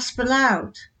inevitably gasp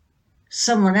aloud.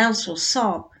 Someone else will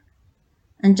sob.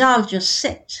 And I'll just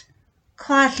sit,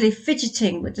 quietly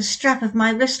fidgeting with the strap of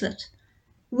my wristlet,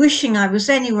 wishing I was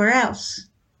anywhere else.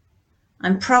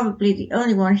 I'm probably the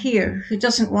only one here who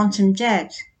doesn't want him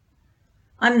dead.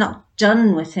 I'm not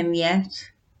done with him yet.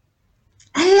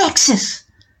 Alexis!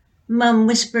 Mum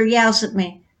whisper yells at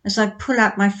me as I pull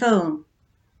out my phone.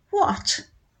 What?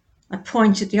 I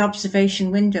point at the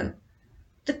observation window.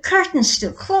 The curtain's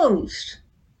still closed.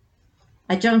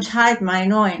 I don't hide my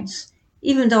annoyance,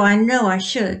 even though I know I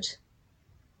should.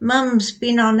 Mum's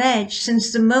been on edge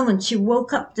since the moment she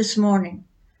woke up this morning.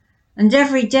 And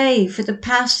every day for the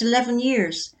past 11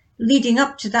 years, leading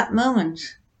up to that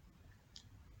moment.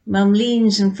 Mum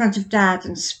leans in front of Dad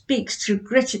and speaks through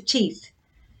gritted teeth.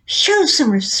 Show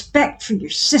some respect for your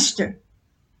sister.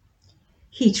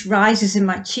 Heat rises in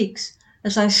my cheeks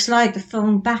as I slide the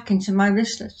phone back into my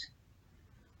wristlet.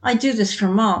 I do this for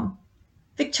Mom.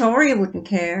 Victoria wouldn't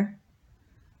care.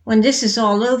 When this is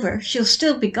all over, she'll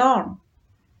still be gone.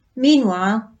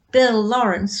 Meanwhile, Bill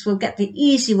Lawrence will get the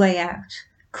easy way out.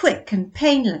 Quick and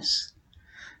painless.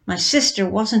 My sister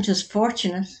wasn't as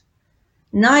fortunate.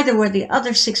 Neither were the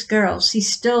other 6 girls he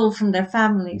stole from their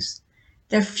families,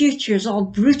 their futures all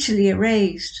brutally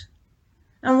erased.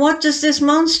 And what does this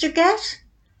monster get?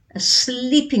 A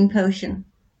sleeping potion.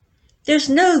 There's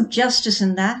no justice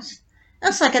in that.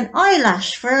 That's like an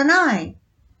eyelash for an eye.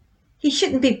 He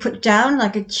shouldn't be put down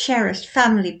like a cherished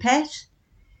family pet.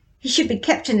 He should be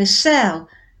kept in a cell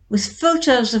with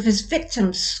photos of his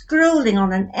victims scrolling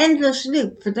on an endless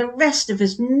loop for the rest of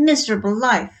his miserable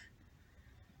life.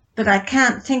 But I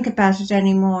can't think about it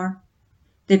anymore.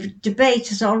 The debate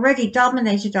has already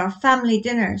dominated our family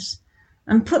dinners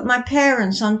and put my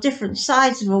parents on different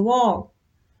sides of a wall.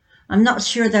 I'm not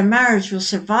sure their marriage will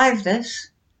survive this.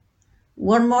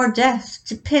 One more death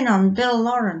to pin on Bill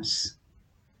Lawrence.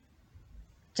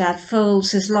 Dad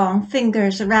folds his long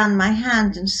fingers around my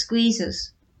hand and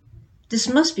squeezes. This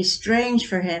must be strange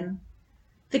for him.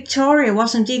 Victoria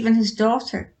wasn't even his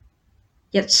daughter.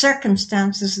 Yet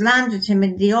circumstances landed him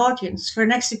in the audience for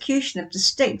an execution of the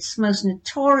state's most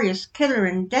notorious killer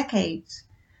in decades.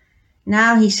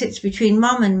 Now he sits between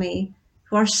Mum and me,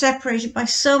 who are separated by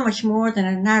so much more than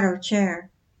a narrow chair.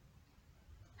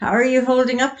 How are you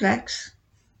holding up, Lex?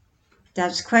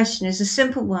 Dad's question is a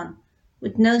simple one,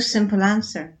 with no simple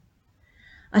answer.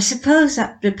 I suppose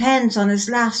that depends on his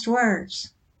last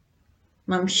words.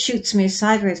 Mum shoots me a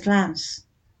sideways glance.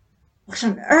 What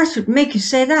on earth would make you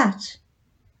say that?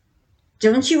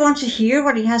 Don't you want to hear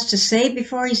what he has to say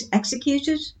before he's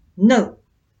executed? No.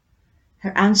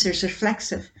 Her answer's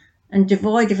reflexive and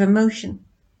devoid of emotion.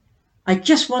 I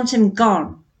just want him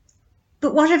gone.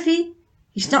 But what if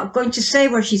he's not going to say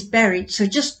where she's buried, so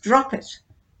just drop it.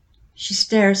 She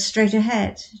stares straight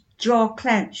ahead, jaw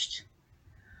clenched.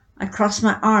 I cross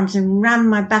my arms and ram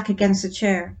my back against the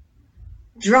chair.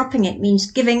 Dropping it means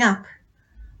giving up.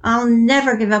 I'll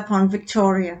never give up on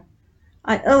Victoria.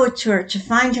 I owe it to her to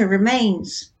find her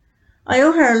remains. I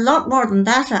owe her a lot more than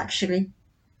that, actually.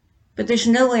 But there's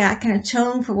no way I can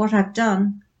atone for what I've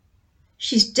done.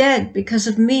 She's dead because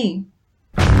of me.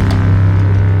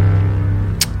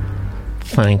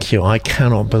 Thank you. I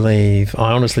cannot believe.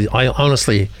 I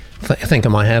honestly think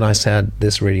in my head I said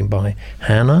this reading by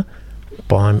Hannah,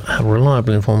 but I'm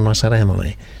reliably informed I said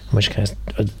Emily. In which case,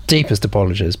 deepest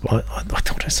apologies. But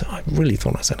I really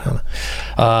thought I said Hannah.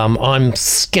 I'm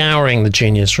scouring the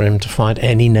Genius Room to find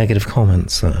any negative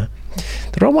comments there.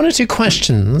 There are one or two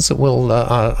questions that we'll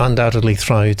undoubtedly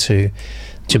throw to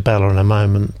Bella in a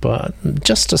moment, but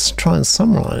just to try and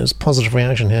summarise positive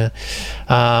reaction here.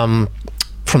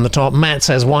 From the top, Matt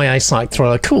says, YA psych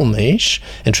thriller, cool niche.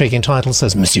 Intriguing title,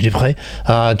 says Monsieur Dupré.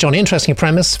 Johnny, interesting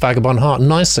premise. Vagabond Heart,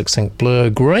 nice succinct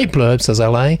blurb. Great blurb, says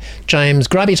LA. James,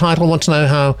 grabby title, want to know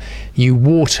how you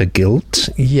water guilt.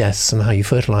 Yes, and how you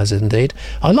fertilise it, indeed.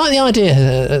 I like the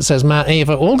idea, says Matt.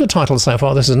 Eva, all good titles so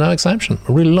far. This is no exception.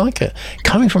 I really like it.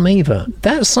 Coming from Eva,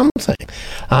 that's something.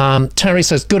 Terry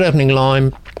says, good opening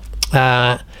line.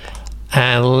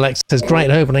 And Lex says,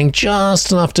 great opening,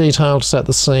 just enough detail to set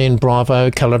the scene. Bravo.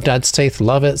 Colour of Dad's Teeth,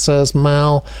 love it, says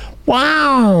Mal.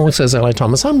 Wow, says L.A.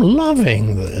 Thomas, I'm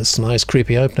loving this. Nice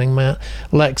creepy opening, Matt.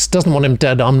 Lex doesn't want him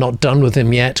dead, I'm not done with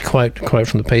him yet. Quote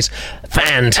from the piece.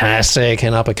 Fantastic,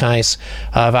 in uppercase.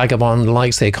 Vagabond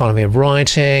likes the economy of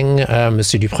writing.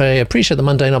 Monsieur Dupré, appreciate the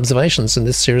mundane observations in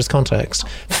this serious context.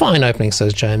 Fine opening,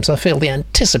 says James. I feel the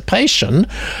anticipation.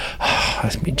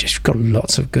 We just got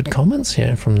lots of good comments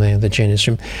here from the Genius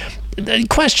Room.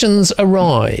 Questions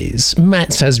arise.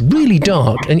 Matt says, really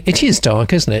dark, and it is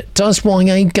dark, isn't it? Does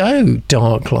YA go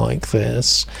dark like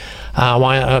this?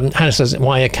 Hannah says,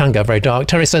 YA can go very dark.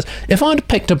 Terry says, if I'd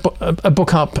picked a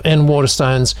book up in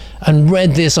Waterstones and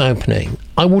read this opening,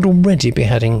 I would already be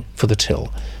heading for the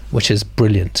till, which is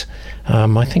brilliant.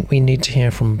 I think we need to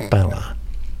hear from Bella.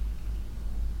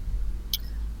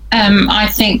 I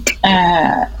think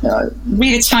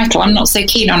read the title. I'm not so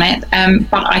keen on it,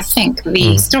 but I think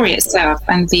the story itself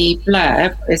and the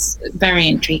blurb is very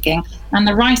intriguing, and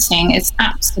the writing is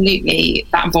absolutely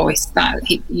that voice that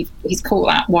he's caught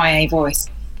that YA voice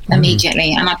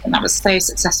immediately, and I think that was so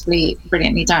successfully,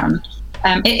 brilliantly done.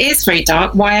 It is very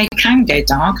dark. YA can go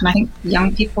dark, and I think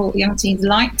young teens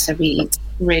like to read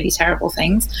really terrible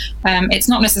things. It's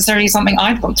not necessarily something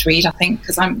I'd want to read, I think,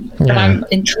 because I'm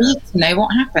intrigued to know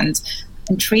what happened,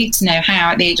 intrigued to know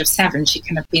how at the age of 7 she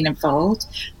can have been involved.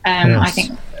 I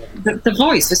think the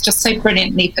voice was just so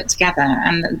brilliantly put together,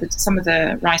 and some of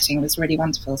the writing was really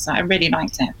wonderful, so I really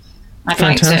liked it.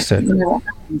 Fantastic. Like to know what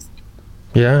happens.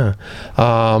 Yeah.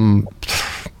 I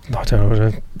don't know what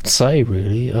to say,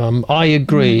 really. I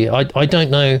agree. I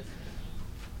don't know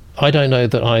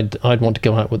that I'd want to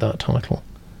go out with that title.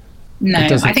 No,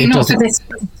 I think not for this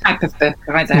type of book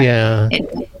either. Yeah.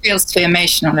 It feels too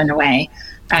emotional in a way.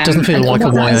 It doesn't feel like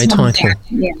a YA title.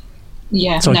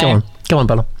 Yeah. Sorry, no. Go on,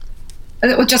 Bella.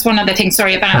 Just one other thing,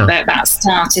 sorry, about that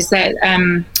start, is that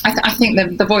I think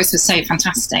the voice was so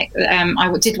fantastic.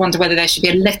 I did wonder whether there should be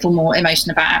a little more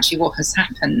emotion about actually what has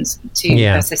happened to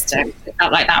her sister. It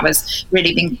felt like that was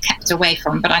really being kept away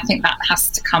from, but I think that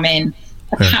has to come in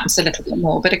perhaps a little bit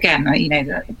more. But again,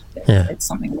 it's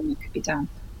something that could be done.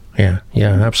 Yeah,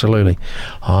 absolutely.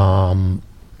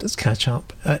 Let's catch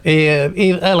up.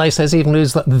 LA says even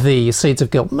lose the Seeds of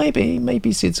Guilt.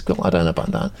 Maybe Seeds of Guilt. I don't know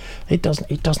about that. It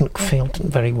doesn't feel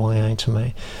very YA to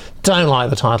me. Don't like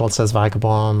the title, says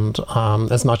Vagabond,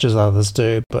 as much as others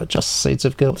do, but just Seeds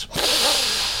of Guilt.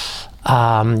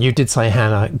 You did say,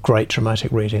 Hannah, great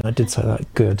dramatic reading. I did say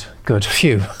that. Good.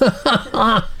 Phew.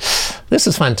 This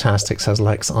is fantastic, says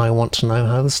Lex. I want to know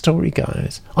how the story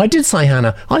goes. I did say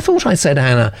Hannah. I thought I said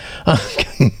Hannah.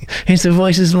 It's the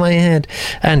voices in my head.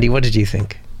 Andy, what did you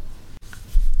think?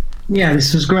 Yeah,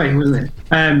 this was great, wasn't it?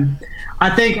 I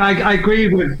think I agree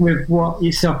with what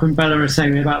yourself and Bella are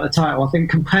saying about the title. I think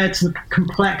compared to the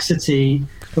complexity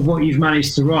of what you've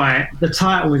managed to write, the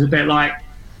title is a bit like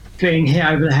being hit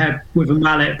over the head with a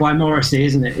mallet by Morrissey,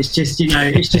 isn't it? It's just,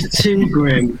 it's just too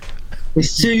grim.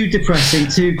 It's too depressing,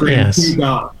 too grim, too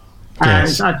dark.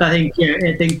 Yes. And I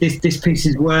think this piece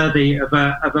is worthy of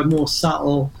a more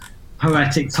subtle,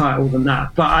 poetic title than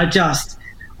that. But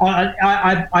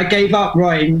I gave up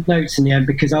writing notes in the end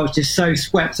because I was just so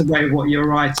swept away with what you're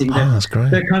writing. That's great.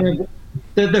 The kind of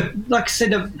like I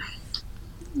said,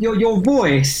 your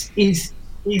voice is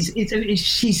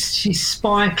she's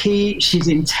spiky, she's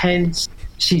intense,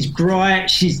 she's bright,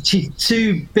 she's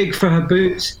too big for her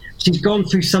boots. She's gone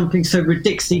through something so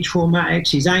ridiculously traumatic.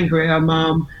 She's angry at her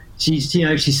mum. She's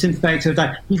sympathetic to her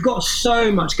dad. You've got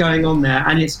so much going on there,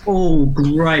 and it's all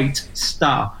great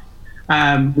stuff.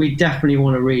 We definitely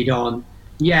want to read on.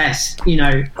 Yes,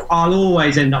 I'll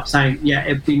always end up saying, yeah,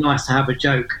 it'd be nice to have a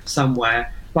joke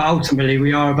somewhere. But ultimately,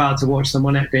 we are about to watch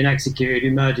someone being executed who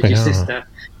murdered your sister.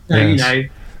 So, yes.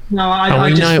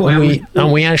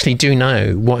 We actually do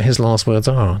know what his last words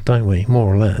are, don't we?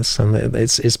 More or less, and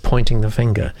it's pointing the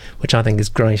finger, which I think is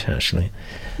great, actually.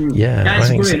 Yeah, it's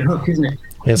a brilliant hook, isn't it?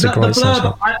 It's a great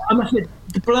blurb. I must admit,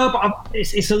 the blurb.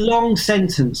 It's a long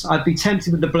sentence. I'd be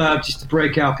tempted with the blurb just to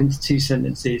break it up into 2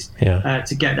 sentences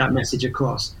to get that message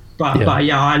across. But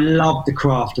I love the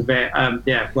craft of it.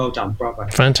 Well done, bravo.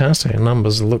 Fantastic.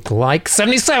 Numbers look like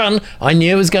 77. I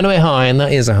knew it was going to be high, and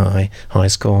that is a high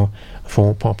score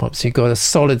for pop-ups. You've got a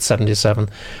solid 77.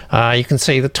 You can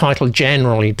see the title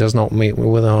generally does not meet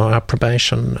with our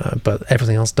approbation, but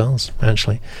everything else does,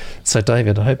 actually. So,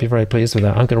 David, I hope you're very pleased with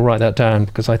that. I'm going to write that down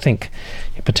because I think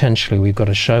potentially we've got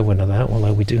a show winner there,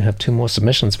 although we do have 2 more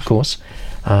submissions, of course.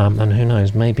 And who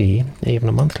knows, maybe even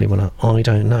a monthly winner. I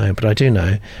don't know, but I do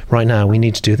know right now we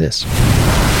need to do this.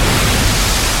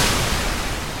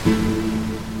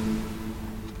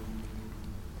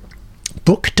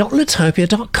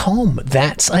 book.litopia.com.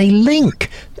 That's a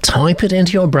link. Type it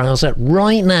into your browser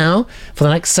right now for the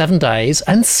next 7 days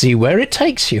and see where it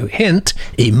takes you. Hint,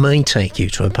 it may take you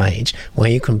to a page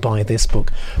where you can buy this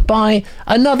book by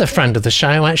another friend of the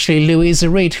show, actually, Louisa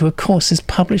Reed, who of course is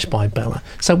published by Bella.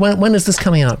 So when is this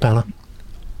coming out, Bella?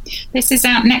 This is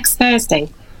out next Thursday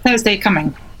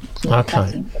coming.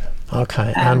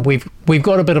 Okay, and we've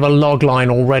got a bit of a log line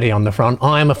already on the front.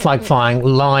 I am a flag-flying,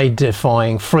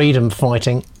 lie-defying,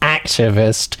 freedom-fighting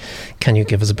activist. Can you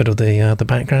give us a bit of the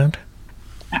background?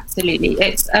 Absolutely.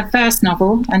 It's a verse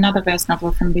novel, another verse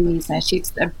novel from Louisa.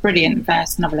 She's a brilliant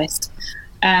verse novelist.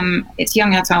 It's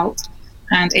young adult,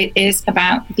 and it is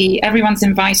about the Everyone's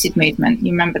Invited movement.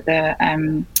 You remember the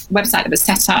website that was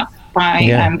set up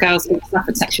by girls who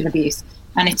suffered sexual abuse.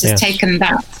 And it has taken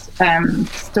that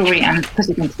story and put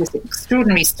it into this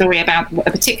extraordinary story about a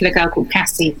particular girl called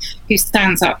Cassie who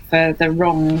stands up for the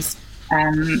wrongs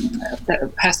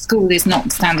that her school is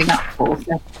not standing up for.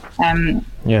 So,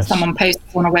 someone posts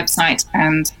on a website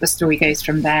and the story goes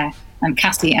from there. And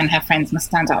Cassie and her friends must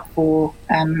stand up for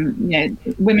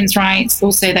women's rights.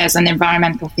 Also, there's an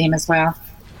environmental theme as well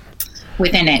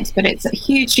within it, but it's a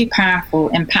hugely powerful,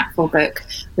 impactful book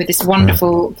with this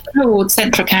wonderful, flawed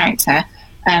central character.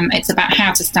 It's about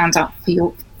how to stand up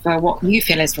for what you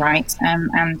feel is right,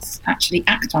 and actually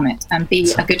act on it and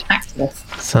be a good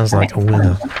activist. Sounds like a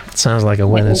winner. Sounds like a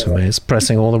winner to me. It's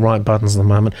pressing all the right buttons at the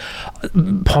moment.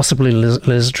 Possibly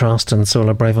Liz Truss and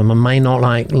Suella Braverman may not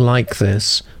like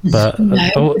this, but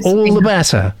all the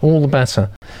better. All the better.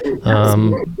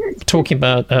 Talking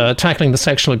about tackling the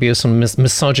sexual abuse and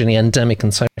misogyny endemic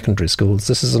in secondary schools.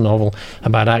 This is a novel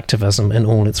about activism in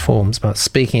all its forms, about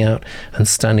speaking out and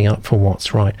standing up for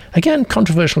what's right. Again,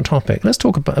 controversial topic. Let's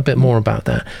talk a bit more about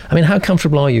that. I mean, how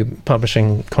comfortable are you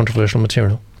publishing controversial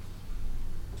material?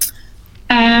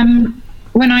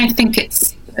 When I think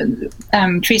it's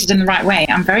treated in the right way,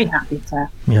 I'm very happy to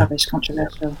publish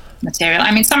controversial material.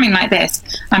 I mean, something like this,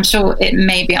 I'm sure it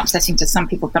may be upsetting to some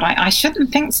people, but I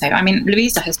shouldn't think so. I mean,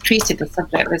 Louisa has treated the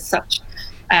subject with such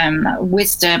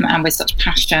wisdom and with such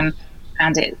passion,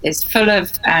 and it is full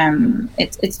of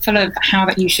it's full of how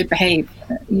that you should behave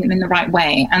in the right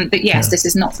way. And but this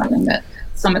is not something that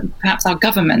perhaps our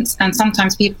governments, and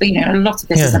sometimes people, a lot of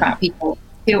this is about people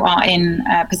who are in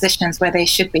positions where they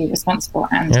should be responsible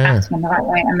and acting in the right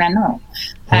way, and they're not.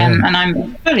 And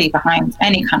I'm fully behind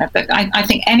any kind of book. I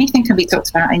think anything can be talked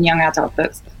about in young adult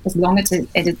books as long as it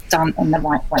is done in the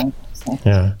right way.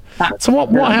 So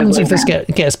what happens if this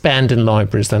gets banned in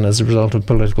libraries then as a result of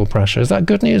political pressure? Is that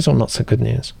good news or not so good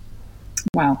news?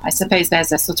 Well, I suppose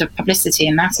there's a sort of publicity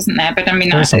in that, isn't there? But I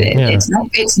mean,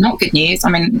 it's not good news. I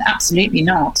mean, absolutely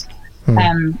not.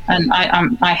 And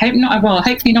I hope not. Well,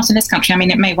 hopefully not in this country. I mean,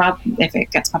 it may well, if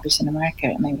it gets published in America,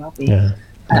 it may well be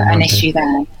an issue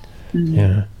there.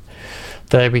 Yeah.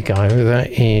 There we go.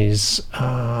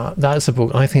 That's a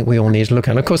book I think we all need to look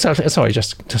at. And of course, actually, sorry,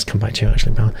 just come back to you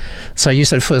actually, Bella. So you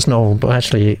said first novel, but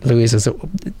actually Louise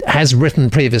has written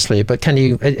previously. But can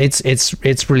you? It's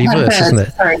really verse, isn't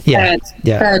it? Sorry,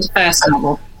 third first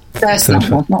novel. First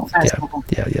novel, not first novel.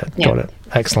 Yeah. Got it.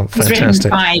 Excellent. It's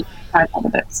Fantastic. written by other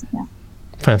books. Yeah.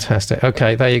 Fantastic.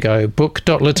 Okay, there you go.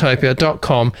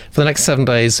 book.litopia.com. For the next 7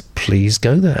 days, please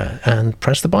go there and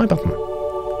press the buy button.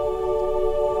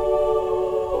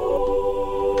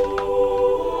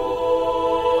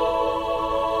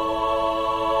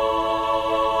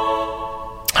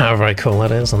 How very cool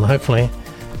that is, and hopefully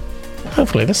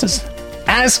this is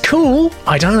as cool.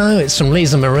 I don't know, it's from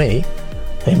Lisa Marie.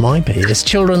 It might be. It's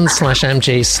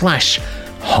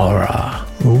children/MG/horror.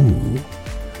 Ooh.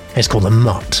 It's called The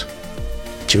Mutt.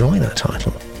 Do you like that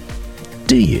title?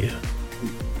 Do you?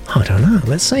 I don't know.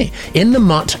 Let's see. In The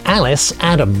Mutt, Alice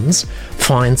Adams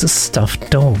finds a stuffed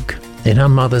dog in her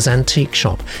mother's antique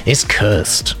shop. It's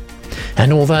cursed.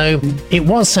 And although it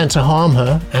was sent to harm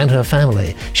her and her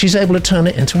family, she's able to turn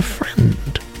it into a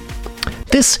friend.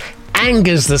 This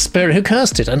angers the spirit who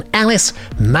cursed it, and Alice,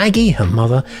 Maggie, her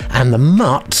mother, and the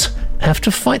Mutt have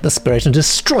to fight the spirit and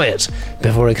destroy it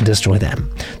before it can destroy them.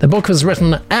 The book was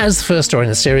written as the first story in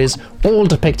the series, all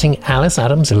depicting Alice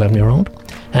Adams, 11-year-old,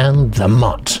 and the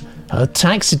Mutt, a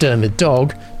taxidermied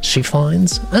dog she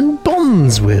finds and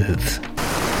bonds with.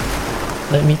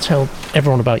 Let me tell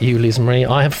everyone about you, Lisa Marie.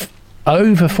 I have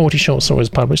over 40 short stories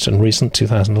published in recent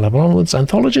 2011 onwards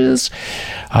anthologies.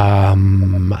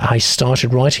 I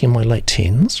started writing in my late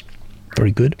teens.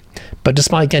 Very good. But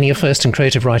despite getting a first in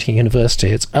creative writing at university,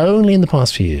 it's only in the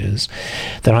past few years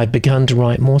that I've begun to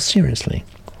write more seriously,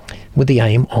 with the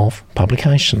aim of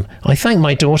publication. I thank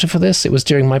my daughter for this. It was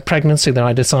during my pregnancy that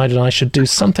I decided I should do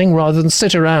something rather than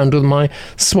sit around with my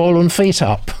swollen feet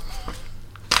up.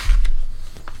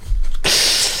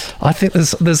 I think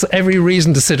there's every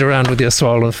reason to sit around with your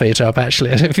swollen feet up,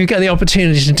 actually. If you get the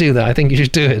opportunity to do that, I think you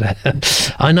should do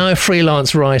it. I'm now a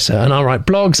freelance writer, and I write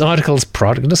blogs, articles,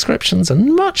 product descriptions,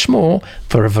 and much more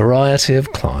for a variety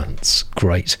of clients.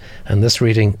 Great. And this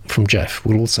reading from Jeff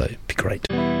will also be great.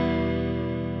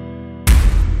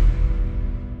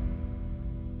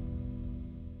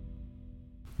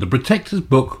 The Protector's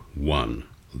Book 1,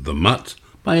 The Mutt,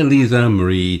 by Lisa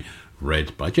Marie,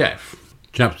 read by Jeff.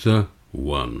 Chapter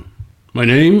 1. My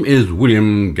name is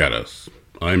William Gaddis.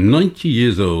 I'm 90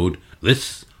 years old.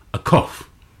 This, a cough,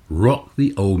 rocked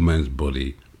the old man's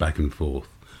body back and forth,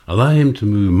 allowing him to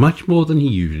move much more than he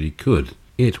usually could.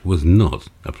 It was not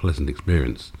a pleasant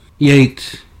experience. He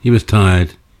ate, he was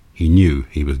tired, he knew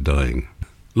he was dying.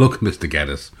 Look, Mr.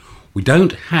 Gaddis, we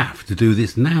don't have to do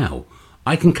this now.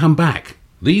 I can come back.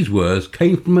 These words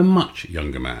came from a much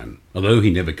younger man, although he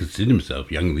never considered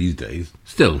himself young these days.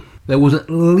 Still, there was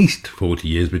at least 40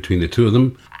 years between the two of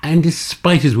them, and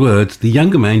despite his words, the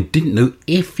younger man didn't know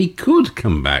if he could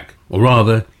come back. Or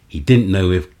rather, he didn't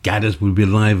know if Gaddis would be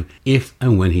alive if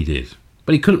and when he did.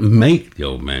 But he couldn't make the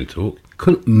old man talk,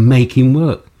 couldn't make him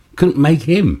work, couldn't make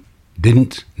him.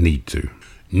 Didn't need to.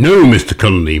 No, Mr.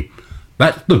 Connolly,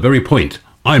 that's the very point.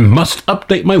 I must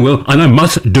update my will, and I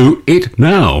must do it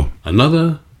now.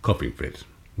 Another coughing fit.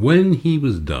 When he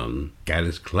was done,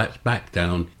 Gaddis collapsed back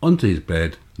down onto his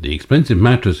bed, the expensive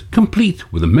mattress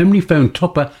complete with a memory foam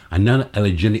topper and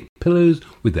non-allergenic pillows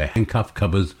with their handcuff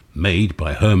covers made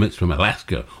by hermits from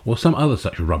Alaska or some other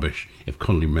such rubbish, if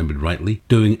Connolly remembered rightly,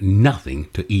 doing nothing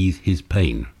to ease his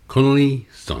pain. Connolly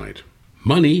sighed.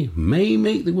 Money may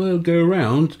make the world go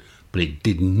round, but it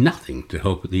did nothing to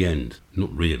help at the end.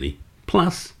 Not really.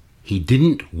 Plus, he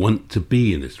didn't want to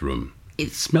be in this room.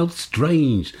 It smelled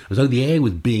strange, as though the air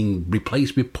was being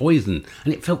replaced with poison,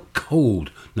 and it felt cold,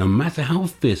 no matter how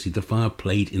fiercely the fire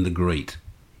played in the grate.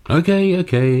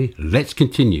 Okay, let's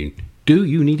continue. Do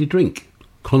you need a drink?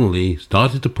 Connolly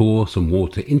started to pour some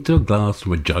water into a glass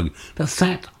from a jug that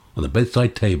sat on the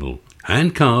bedside table,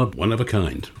 hand-carved, one of a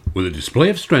kind. With a display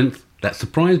of strength that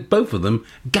surprised both of them,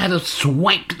 Gaddis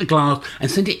swiped at the glass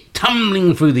and sent it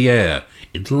tumbling through the air.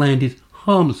 It landed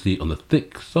harmlessly on the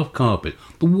thick, soft carpet,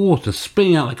 the water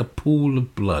springing out like a pool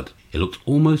of blood. It looked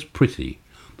almost pretty,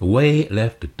 the way it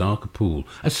left a darker pool,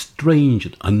 a strange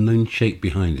and unknown shape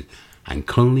behind it, and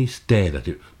Connolly stared at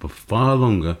it for far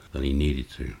longer than he needed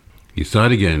to. He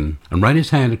sighed again and ran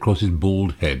his hand across his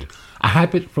bald head, a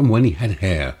habit from when he had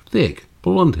hair, thick,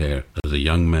 blonde hair, as a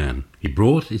young man. He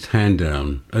brought his hand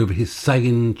down over his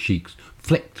sagging cheeks,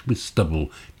 flecked with stubble,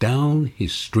 down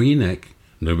his stringy neck,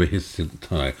 and over his silk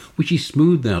tie, which he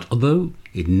smoothed out, although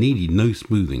it needed no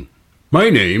smoothing. My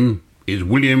name is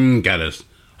William Gaddis,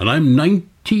 and I'm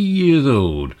 90 years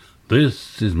old.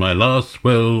 This is my last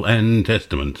will and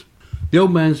testament. The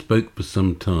old man spoke for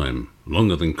some time,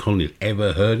 longer than Connolly had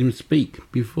ever heard him speak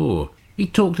before. He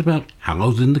talked about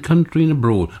houses in the country and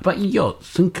abroad, about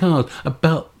yachts and cars,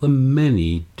 about the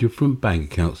many different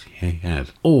bank accounts he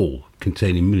had, all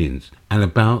containing millions, and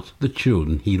about the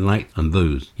children he liked and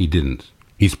those he didn't.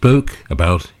 He spoke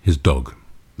about his dog.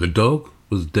 The dog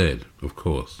was dead, of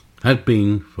course. Had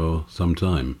been for some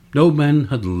time. The old man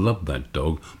had loved that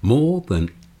dog more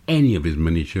than any of his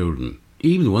many children,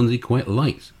 even the ones he quite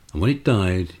liked. And when it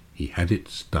died, he had it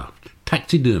stuffed,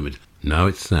 taxidermied. Now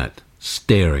it sat,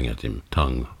 staring at him,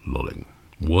 tongue lolling.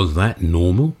 Was that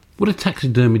normal? Would a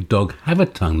taxidermied dog have a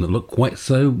tongue that looked quite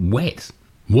so wet?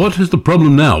 "What is the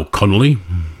problem now, Connolly?"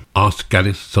 asked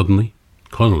Gaddis suddenly.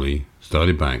 Connolly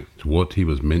started back to what he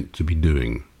was meant to be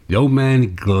doing. The old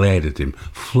man glared at him,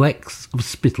 flecks of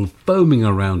spittle foaming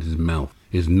around his mouth.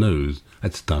 His nose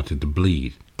had started to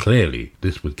bleed. Clearly,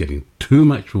 this was getting too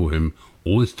much for him,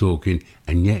 all this talking,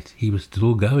 and yet he was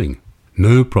still going.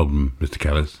 "No problem, Mr.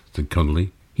 Callis," said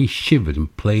Connolly. He shivered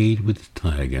and played with his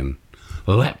tie again.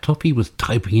 The laptop he was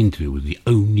typing into was the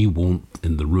only warmth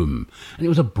in the room, and it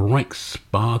was a bright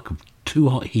spark of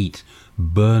too-hot heat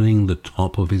burning the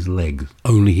top of his legs.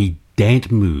 Only he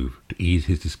daren't move to ease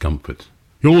his discomfort.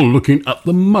 "You're looking at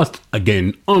the mutt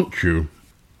again, aren't you?"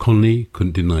 Connolly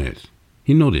couldn't deny it.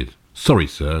 He nodded. "Sorry,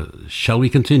 sir. Shall we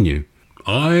continue?"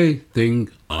 "I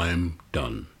think I'm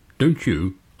done. Don't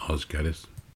you?" asked Gaddis.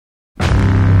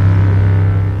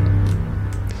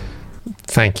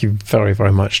 Thank you very,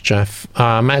 very much, Jeff.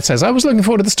 Matt says, I was looking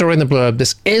forward to the story in the blurb.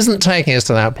 This isn't taking us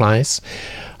to that place.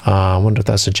 I wonder if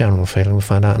that's a general feeling. We'll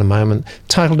find out in a moment.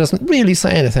 Title doesn't really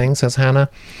say anything, says Hannah.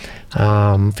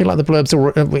 Feel like the blurb's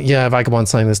already... Yeah, Vagabond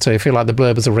saying this too. Feel like the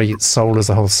blurb is already sold as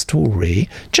the whole story.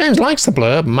 James likes the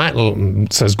blurb. Matt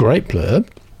says, great blurb.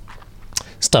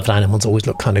 Stuffed animals always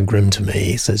look kind of grim to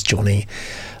me, says Johnny.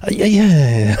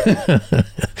 Yeah.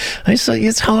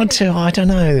 It's hard to, I don't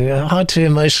know, hard to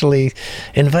emotionally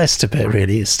invest a bit,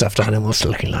 really. Stuffed animals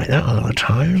looking like that all the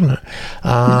time, isn't it?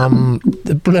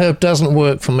 The blurb doesn't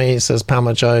work for me, says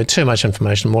Palmer Joe. Too much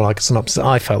information, more like a synopsis.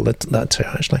 I felt that too,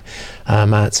 actually.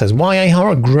 Matt says, YA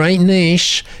horror, great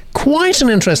niche. Quite an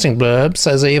interesting blurb,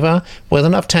 says Eva, with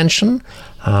enough tension.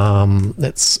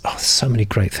 There's so many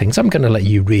great things. I'm going to let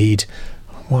you read.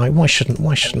 Why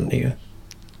shouldn't you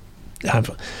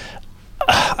have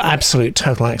absolute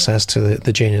total access to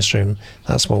the Genius Room?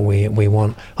 That's what we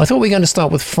want. I thought we were going to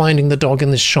start with finding the dog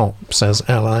in the shop, says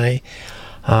LA.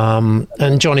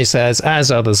 And Johnny says, as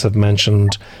others have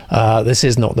mentioned, this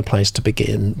is not the place to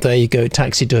begin. There you go,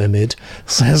 taxidermied,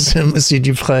 says Monsieur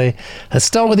Dupre.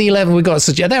 Start with the 11 we got.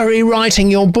 They're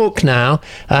rewriting your book now.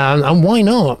 And why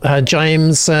not?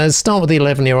 James says, start with the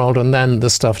 11-year-old and then the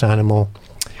stuffed animal.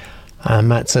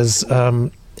 Matt says, so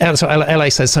LA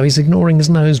says, so he's ignoring his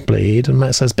nosebleed. And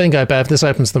Matt says, bingo, Bev, this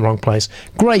opens to the wrong place.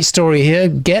 Great story here.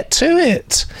 Get to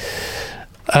it.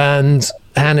 And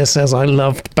Hannah says, I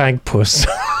loved Bagpuss.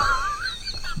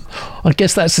 I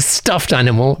guess that's a stuffed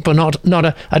animal, but not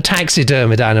a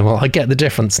taxidermied animal. I get the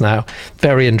difference now.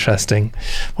 Very interesting.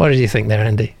 What did you think there,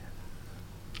 Andy?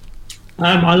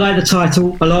 I like the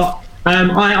title a lot.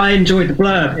 I enjoyed the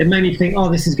blurb. It made me think,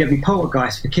 this is going to be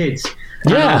Poltergeist for kids.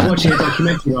 I was watching a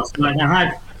documentary last night that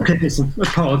had clips of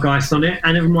Poltergeist on it,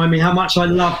 and it reminded me how much I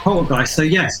love Poltergeist. So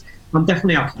yes, I'm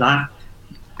definitely up for that.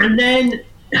 And then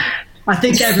I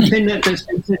think everything that's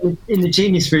in the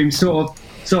Genius Room sort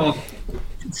of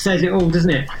says it all,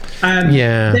 doesn't it?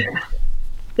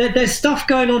 There's stuff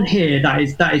going on here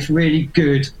that is really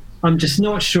good. I'm just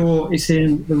not sure it's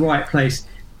in the right place.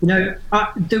 You know,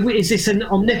 is this an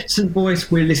omnipotent voice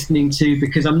we're listening to?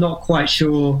 Because I'm not quite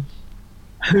sure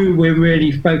who we're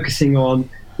really focusing on.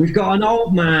 We've got an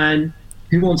old man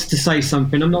who wants to say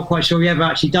something. I'm not quite sure he ever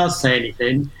actually does say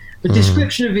anything. The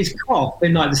description of his cough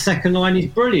in the second line is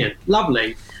brilliant,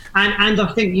 lovely. And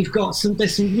I think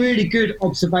there's some really good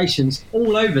observations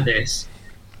all over this,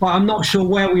 but I'm not sure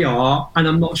where we are and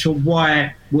I'm not sure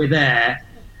why we're there.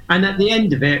 And at the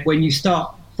end of it, when you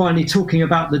start finally talking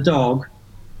about the dog,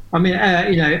 I mean,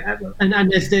 and then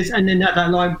that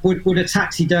line, would a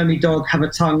taxidermy dog have a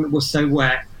tongue that was so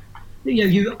wet?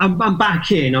 I'm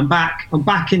back in. I'm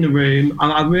back in the room.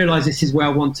 I realise this is where I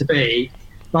want to be,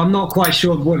 but I'm not quite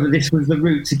sure whether this was the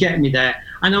route to get me there.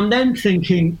 And I'm then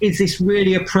thinking, is this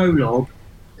really a prologue?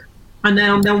 And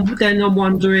then I'm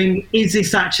wondering, is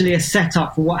this actually a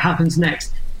setup for what happens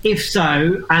next? If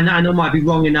so, and I might be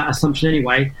wrong in that assumption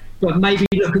anyway, but maybe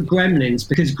look at Gremlins,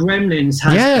 because Gremlins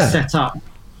has a setup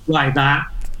like that,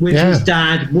 with his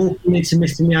dad walking into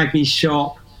Mr. Miyagi's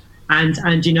shop and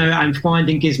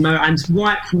finding Gizmo, and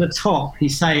right from the top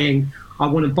he's saying, I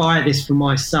want to buy this for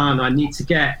my son, I need to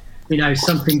get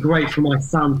something great for my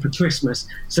son for Christmas.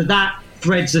 So that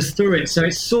threads us through it. So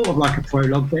it's sort of like a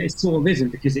prologue, but it sort of isn't,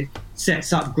 because it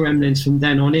sets up Gremlins from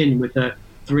then on in with the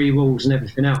 3 rules and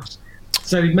everything else.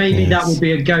 So maybe that would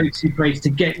be a go-to place to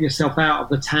get yourself out of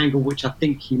the tangle, which I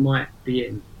think you might be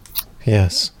in.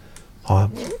 Yes. I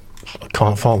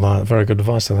can't fault that. Very good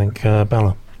advice, I think.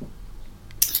 Bella?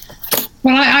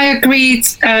 Well, I agreed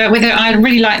with it. I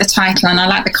really like the title and I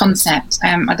like the concept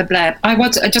of the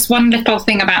blurb. Just one little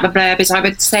thing about the blurb is I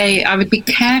would say I would be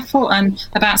careful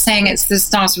about saying it's the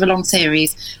start of a long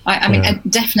series. I mean,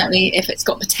 definitely if it's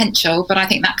got potential, but I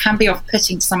think that can be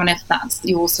off-putting to someone if that's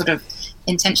your sort of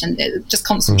intention. Just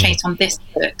concentrate on this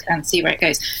book and see where it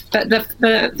goes. But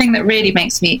the thing that really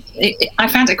makes me... I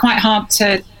found it quite hard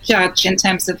to judge in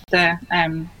terms of the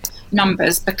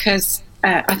numbers, because...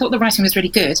 I thought the writing was really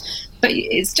good, but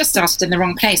it's just started in the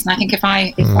wrong place. And I think if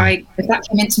that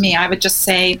came into me, I would just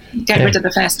say, get rid of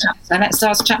the first chapter. Let's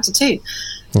start chapter 2.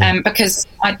 Because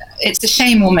it's a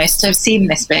shame almost to have seen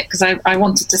this bit, because I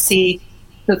wanted to see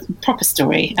the proper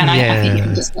story. And I think you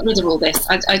can just get rid of all this.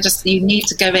 You need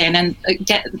to go in and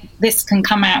this can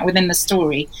come out within the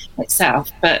story itself.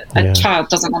 But a child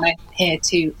doesn't want to hear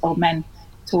 2 old men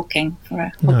talking for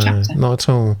a whole chapter. Not at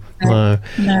all. No.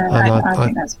 I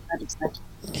think that's what I'd said.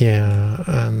 Yeah,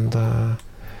 and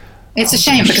it's a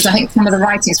shame, because I think some of the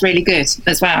writing is really good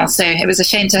as well. So it was a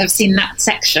shame to have seen that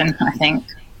section, I think.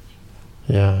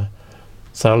 Yeah.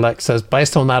 So Lex says,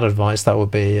 based on that advice, that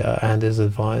would be Andy's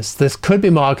advice. This could be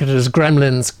marketed as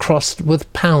Gremlins crossed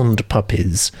with pound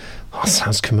puppies. Oh,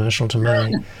 sounds commercial to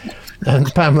me.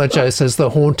 And Pamela Jo says,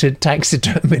 the haunted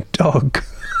taxidermied dog.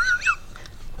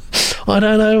 I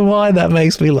don't know why that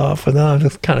makes me laugh, but I'm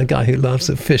the kind of guy who laughs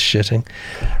at fish shitting.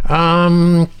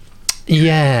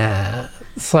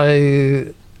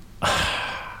 So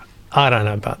I don't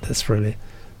know about this really.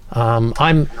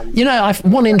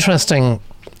 One interesting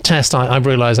test I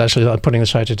realised actually that I'm putting the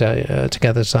show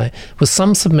together today was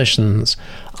some submissions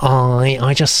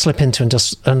I just slip into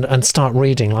and start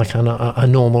reading like a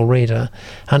normal reader,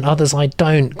 and others I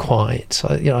don't quite.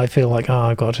 I feel like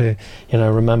I've got to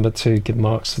remember to give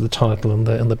marks to the title and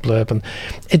the blurb, and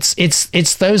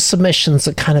it's those submissions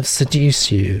that kind of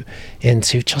seduce you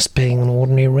into just being an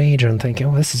ordinary reader and thinking,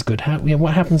 oh, this is good.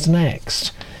 What happens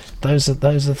next? Those are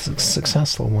the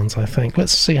successful ones, I think.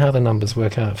 Let's see how the numbers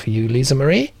work out for you, Lisa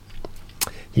Marie.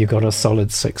 You got a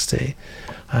solid 60,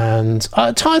 and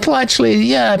title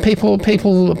actually,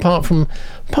 people apart from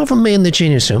me in the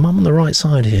Genius Room, I'm on the right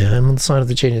side here. I'm on the side of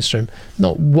the Genius Room.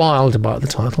 Not wild about the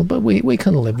title, but we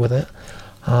can live with it.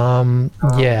 And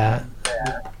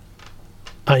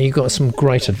you got some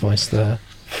great advice there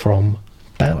from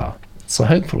Bella. So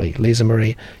hopefully, Lisa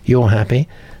Marie, you're happy.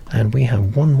 And we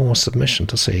have one more submission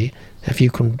to see if you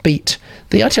can beat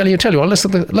the... I tell you what, let's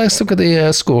look at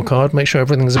the scorecard, make sure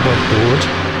everything's above board.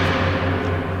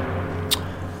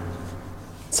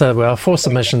 So we are 4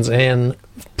 submissions in.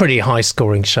 Pretty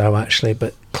high-scoring show, actually,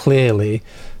 but clearly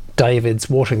David's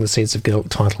Watering the Seeds of Guilt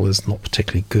title is not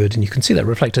particularly good, and you can see that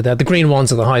reflected there. The green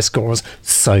ones are the high scorers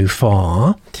so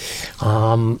far.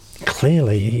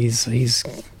 Clearly, he's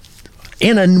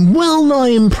in a well-nigh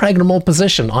impregnable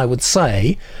position, I would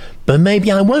say, but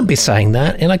maybe I won't be saying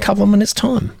that in a couple of minutes'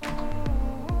 time.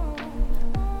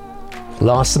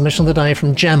 Last submission of the day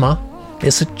from Gemma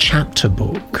is a chapter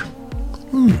book.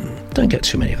 Don't get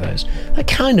too many of those. That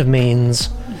kind of means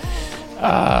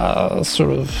sort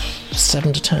of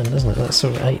 7 to 10, doesn't it? That's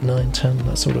sort of 8, 9, 10,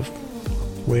 that sort of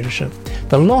readership.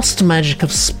 The Lost Magic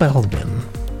of Spellman.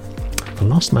 The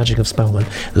Lost Magic of Spellman.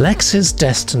 Lex's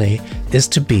destiny is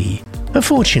to be a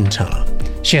fortune teller.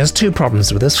 She has 2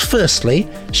 problems with this. Firstly,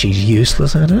 she's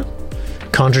useless at it,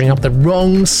 conjuring up the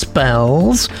wrong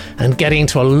spells and getting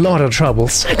into a lot of trouble.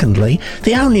 Secondly,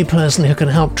 the only person who can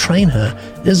help train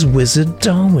her is Wizard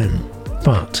Darwin.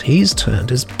 But he's turned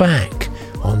his back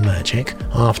on magic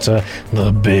after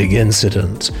the big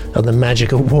incident at the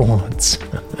Magic Awards.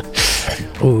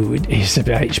 Oh, he's a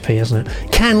bit HP, isn't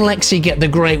it? Can Lexi get the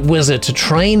Great Wizard to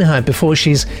train her before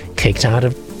she's kicked out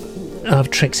of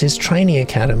Trixie's training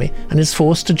academy and is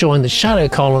forced to join the Shadow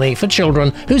Colony for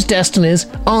children whose destinies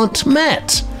aren't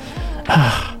met?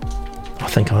 I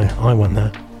think I went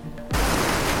there.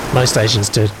 Most agents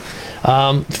did.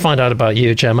 To find out about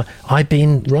you, Gemma, I've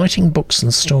been writing books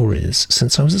and stories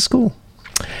since I was at school.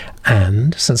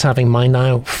 And since having my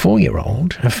now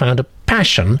 4-year-old, I've found a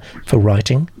passion for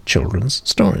writing children's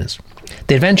stories.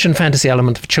 The adventure and fantasy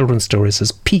element of children's stories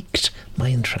has piqued my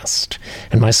interest.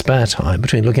 In my spare time,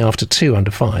 between looking after 2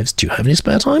 under 5s, do you have any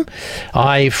spare time?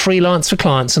 I freelance for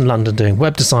clients in London doing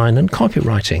web design and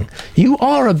copywriting. You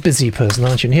are a busy person,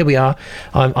 aren't you? And here we are.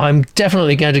 I'm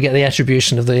definitely going to get the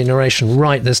attribution of the narration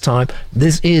right this time.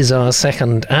 This is our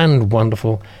second and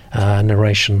wonderful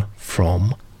narration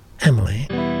from Emily.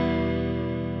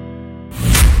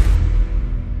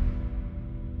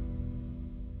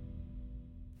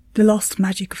 The Lost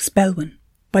Magic of Spelwyn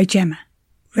by Gemma,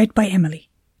 read by Emily,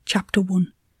 Chapter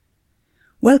 1.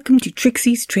 Welcome to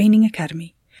Trixie's Training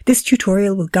Academy. This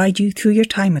tutorial will guide you through your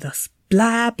time with us.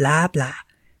 Blah, blah, blah.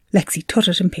 Lexi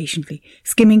tutted impatiently,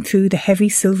 skimming through the heavy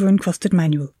silver-encrusted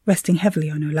manual, resting heavily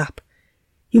on her lap.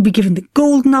 You'll be given the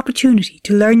golden opportunity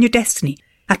to learn your destiny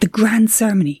at the grand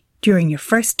ceremony during your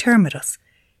first term with us.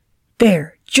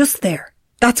 There, just there.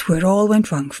 That's where it all went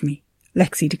wrong for me,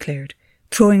 Lexi declared,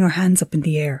 throwing her hands up in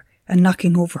the air and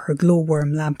knocking over her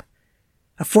glowworm lamp.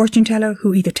 A fortune-teller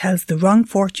who either tells the wrong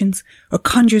fortunes or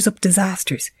conjures up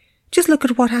disasters. Just look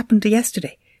at what happened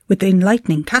yesterday with the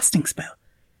enlightening casting spell.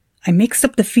 I mixed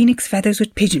up the phoenix feathers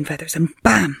with pigeon feathers and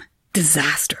bam!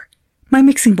 Disaster. My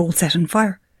mixing bowl set on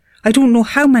fire. I don't know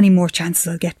how many more chances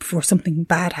I'll get before something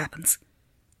bad happens.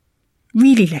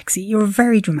 Really, Lexi, you're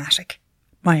very dramatic,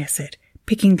 Maya said,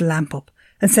 picking the lamp up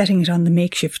and setting it on the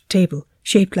makeshift table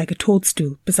shaped like a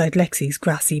toadstool beside Lexi's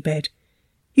grassy bed.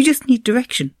 You just need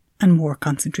direction and more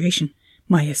concentration,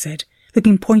 Maya said,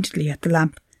 looking pointedly at the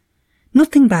lamp.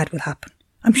 Nothing bad will happen.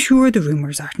 I'm sure the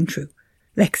rumours aren't true.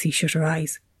 Lexi shut her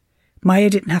eyes. Maya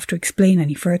didn't have to explain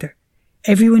any further.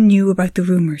 Everyone knew about the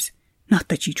rumours, not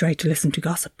that she tried to listen to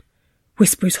gossip.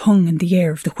 Whispers hung in the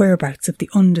air of the whereabouts of the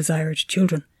undesired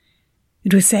children.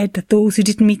 It was said that those who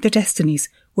didn't meet their destinies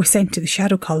were sent to the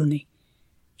Shadow Colony.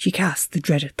 She cast the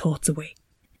dreaded thoughts away.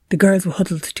 The girls were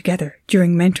huddled together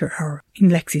during mentor hour in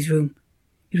Lexi's room.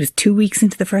 It was 2 weeks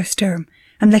into the first term,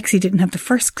 and Lexi didn't have the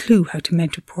first clue how to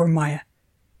mentor poor Maya.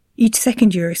 Each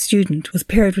second-year student was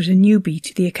paired with a newbie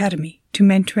to the academy to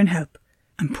mentor and help,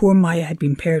 and poor Maya had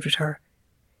been paired with her.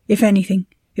 If anything,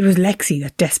 it was Lexi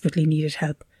that desperately needed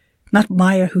help, not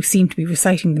Maya, who seemed to be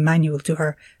reciting the manual to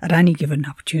her at any given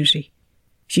opportunity.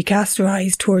 She cast her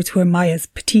eyes towards where Maya's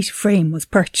petite frame was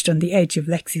perched on the edge of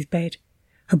Lexi's bed.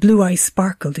 Her blue eyes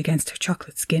sparkled against her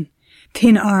chocolate skin.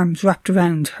 Thin arms wrapped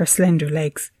around her slender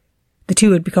legs. The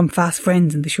two had become fast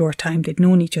friends in the short time they'd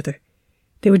known each other.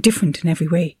 They were different in every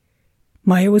way.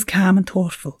 Maya was calm and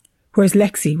thoughtful, whereas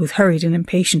Lexi was hurried and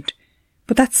impatient,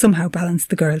 but that somehow balanced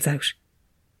the girls out.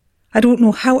 I don't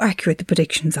know how accurate the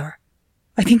predictions are.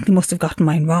 I think they must have gotten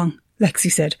mine wrong,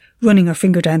 Lexi said, running her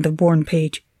finger down the worn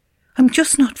page. I'm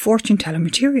just not fortune-teller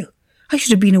material. I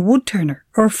should have been a wood-turner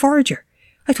or a forager.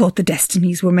 I thought the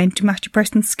destinies were meant to match a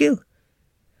person's skill.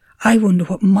 I wonder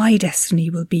what my destiny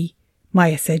will be,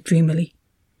 Maya said dreamily.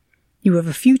 You have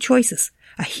a few choices,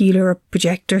 a healer, a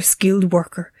projector, skilled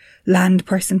worker, land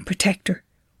person, protector,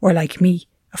 or like me,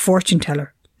 a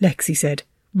fortune-teller, Lexi said,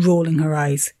 rolling her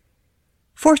eyes.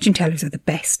 Fortune-tellers are the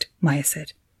best, Maya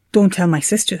said. Don't tell my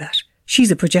sister that.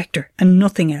 She's a projector and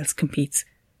nothing else competes.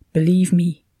 Believe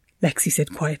me, Lexi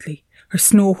said quietly, her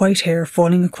snow-white hair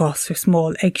falling across her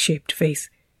small egg-shaped face.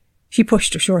 She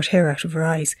pushed her short hair out of her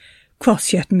eyes, cross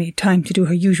she hadn't made time to do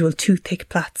her usual 2 thick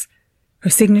plaits. Her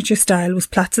signature style was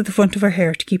plaits at the front of her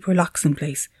hair to keep her locks in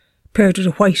place, paired with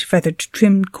a white feathered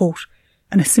trimmed coat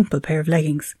and a simple pair of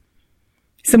leggings.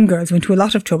 Some girls went to a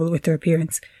lot of trouble with their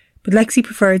appearance, but Lexi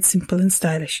preferred simple and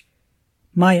stylish.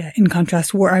 Maya, in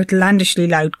contrast, wore outlandishly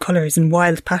loud colours and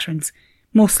wild patterns,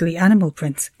 mostly animal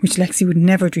prints, which Lexi would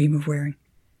never dream of wearing.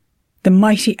 The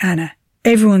mighty Anna.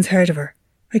 Everyone's heard of her.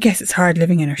 I guess it's hard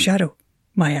living in her shadow,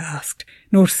 Maya asked,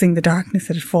 noticing the darkness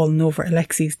that had fallen over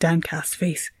Alexi's downcast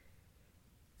face.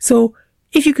 So,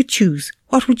 if you could choose,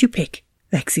 what would you pick?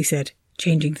 Lexi said,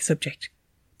 changing the subject.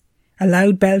 A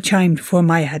loud bell chimed before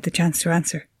Maya had the chance to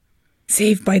answer.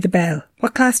 Saved by the Bell.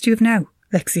 What class do you have now?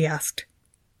 Lexi asked.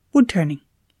 Wood turning.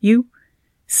 You?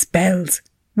 Spells.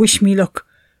 Wish me luck.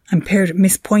 I'm paired with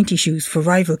Miss Pointy Shoes for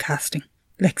rival casting,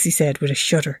 Lexi said with a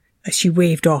shudder as she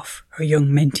waved off her young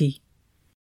mentee.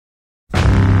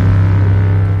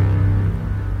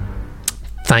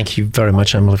 Thank you very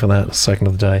much, Emily, for that second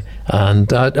of the day.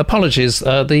 And apologies,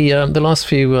 the last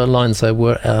few lines there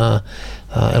were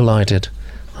elided.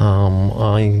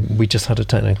 We just had a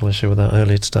technical issue with that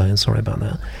earlier today, and sorry about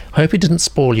that. I hope it didn't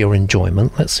spoil your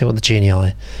enjoyment. Let's see what the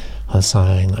genii are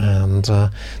saying. And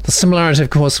the similarity, of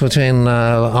course, between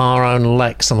our own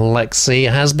Lex and Lexi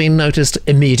has been noticed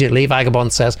immediately.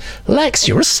 Vagabond says, Lex,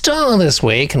 you're a star this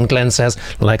week. And Glenn says,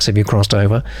 Lex, have you crossed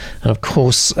over? And of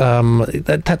course,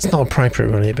 that's not appropriate,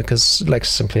 really, because Lex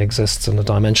simply exists in a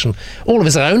dimension all of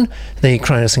his own, the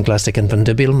chronosynclastic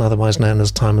invindibulum, otherwise known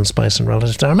as time and space and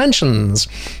relative dimensions.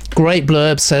 Great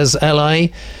blurb, says LA.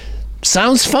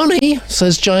 Sounds funny,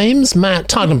 says James. Matt,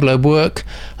 title and blurb work.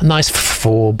 A nice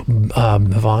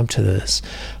vibe to this.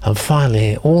 And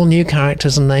finally, all new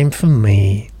characters are named for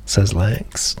me, says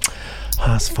Lex.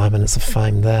 That's 5 minutes of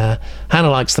fame there. Hannah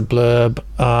likes the blurb.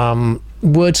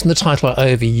 Words in the title are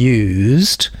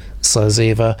overused, says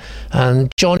Eva.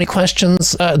 And Johnny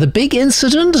questions, the big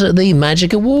incident at the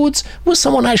Magic Awards? Was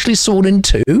someone actually sawed in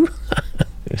two?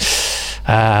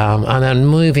 And then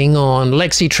moving on,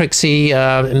 Lexi, Trixie,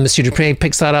 Monsieur Dupree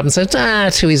picks that up and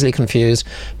says, too easily confused.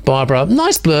 Barbara,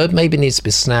 nice blurb, maybe needs to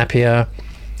be snappier.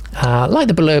 Like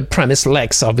the blurb premise,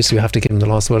 Lex, obviously we have to give him the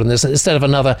last word on this. Instead of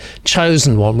another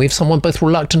chosen one, we have someone both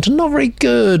reluctant and not very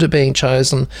good at being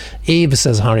chosen. Eva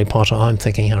says Harry Potter, I'm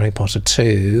thinking Harry Potter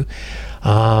too.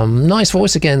 Nice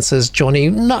voice again, says Johnny.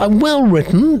 Well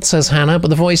written, says Hannah, but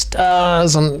the voice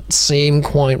doesn't seem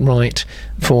quite right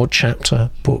for chapter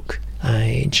book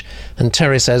age. And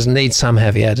Terry says needs some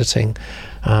heavy editing.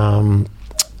 And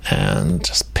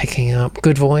just picking up,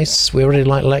 good voice. We really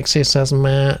like Lexi, says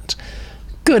Matt.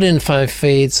 Good info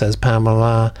feed, says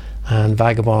Pamela. And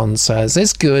Vagabond says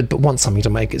it's good, but wants something to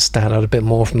make it stand out a bit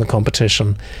more from the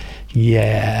competition.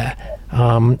 Yeah.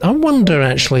 I wonder,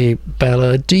 actually,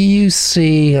 Bella, do you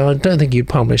see, I don't think you'd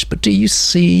publish, but do you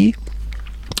see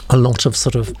a lot of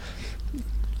sort of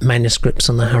manuscripts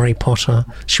in the Harry Potter,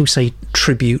 should we say,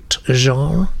 tribute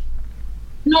genre?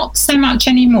 Not so much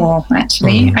anymore,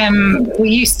 actually. We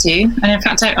used to, and in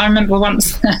fact, I remember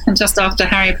once, just after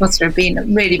Harry Potter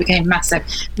really became massive,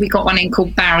 we got one in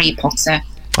called Barry Potter.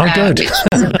 Oh, good.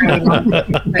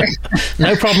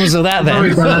 No problems with that,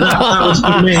 then. Sorry, that was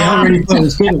for me. I really thought it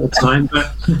was good at the time,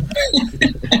 but...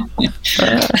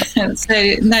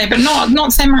 So, no, but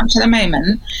not so much at the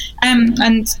moment.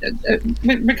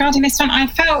 Regarding this one, I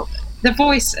felt the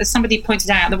voice, as somebody pointed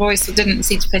out, the voice didn't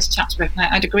seem to fit a chapter book.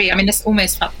 I'd agree. I mean, this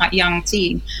almost felt like young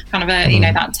teen, kind of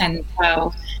that 10,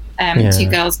 12. Two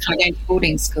girls kind of going to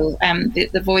boarding school.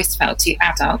 The voice felt too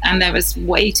adult, and there was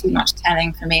way too much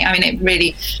telling for me. I mean, it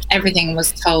really, everything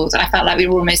was told. I felt like we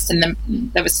were almost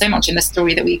there was so much in the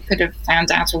story that we could have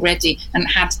found out already and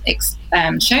had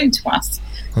shown to us.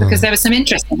 Because there were some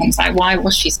interesting things, like why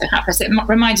was she so hapless? It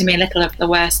reminded me a little of The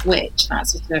Worst Witch. That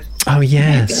sort of. Oh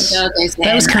yes,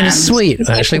 that was kind of sweet,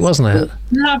 actually, wasn't it?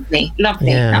 Lovely,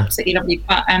 yeah. Absolutely lovely.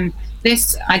 But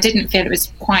this, I didn't feel it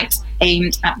was quite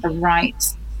aimed at the right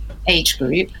age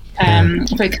group.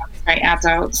 Very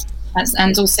adult,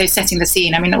 and also setting the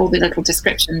scene. I mean, all the little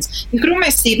descriptions, you could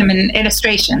almost see them in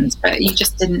illustrations, but you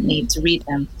just didn't need to read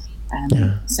them.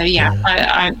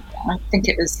 I think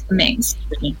it was a mix,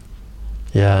 really.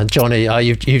 Yeah, Johnny,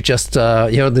 you've just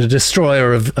you're the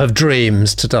destroyer of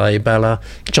dreams today, Bella.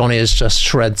 Johnny has just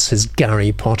shreds his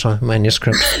Harry Potter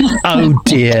manuscript. Oh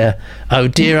dear,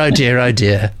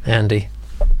 Andy.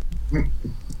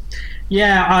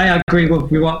 Yeah, I agree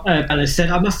with what Bella said.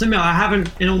 I must admit, I haven't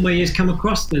in all my years come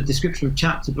across the description of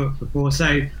chapter book before,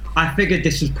 so I figured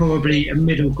this was probably a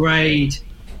middle grade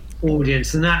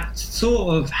audience, and that's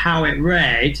sort of how it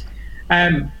read.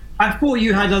 I thought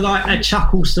you had a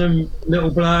chucklesome little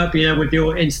blurb, with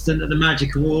your incident at the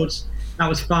Magic Awards. That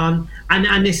was fun,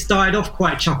 and this started off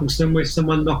quite chucklesome with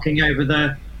someone knocking over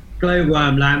the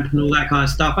glowworm lamp and all that kind of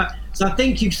stuff. So I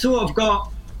think you've sort of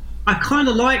got. I kind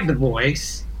of like the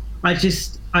voice. I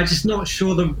just not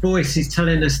sure the voice is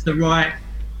telling us the right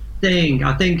thing.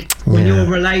 I think when you're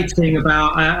relating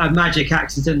about a magic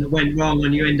accident that went wrong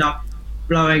and you end up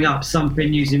blowing up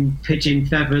something using pigeon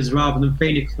feathers rather than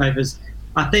phoenix feathers,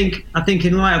 I think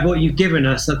in light of what you've given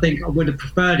us, I think I would have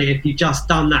preferred it if you just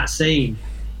done that scene,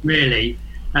 really,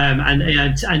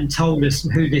 and told us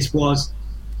who this was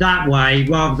that way,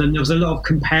 rather than there was a lot of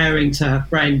comparing to her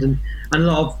friend and a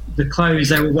lot of the clothes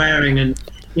they were wearing. And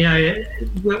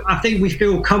I think we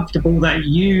feel comfortable that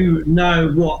you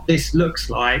know what this looks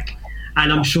like,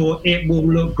 and I'm sure it will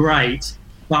look great,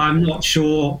 but I'm not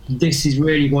sure this is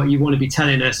really what you want to be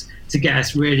telling us to get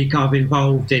us really kind of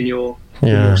involved in your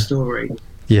story.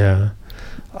 Yeah.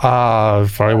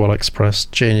 Very well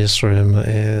expressed. Genius Room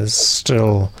is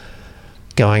still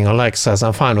going. Alex says,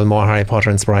 I'm fine with more Harry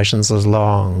Potter inspirations as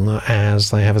long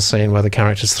as they have a scene where the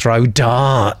characters throw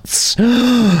darts.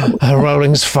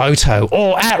 Rowling's photo.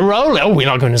 Or at Rowling. Oh, we're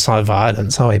not going to say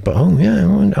violence, are we? But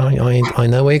I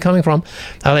know where you're coming from.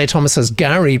 L.A. Thomas says,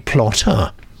 Gary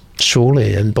Plotter.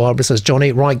 Surely. And Barbara says,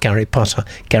 Johnny, right, Gary Potter.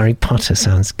 Gary Potter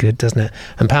sounds good, doesn't it?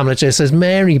 And Pamela J says,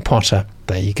 Mary Potter.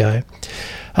 There you go.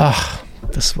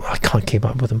 I can't keep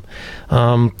up with them.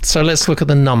 So let's look at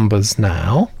the numbers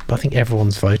now. I think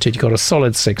everyone's voted. You've got a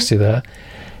solid 60 there,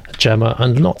 Gemma,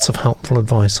 and lots of helpful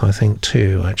advice, I think,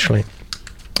 too, actually.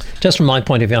 Just from my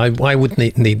point of view, I would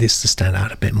need this to stand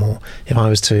out a bit more if I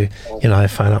was to,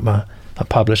 phone up a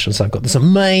publisher. So I've got this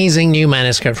amazing new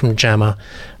manuscript from Gemma,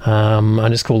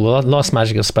 and it's called The Lost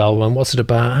Magic of Spellbound. And what's it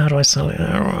about? How do I sell it?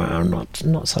 I'm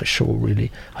not so sure,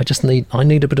 really. I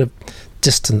need a bit of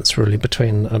distance, really,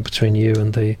 between you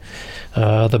and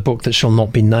the book that shall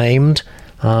not be named.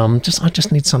 I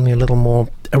just need something a little more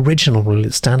original, really,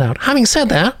 to stand out. Having said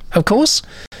that, of course,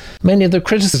 many of the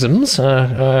criticisms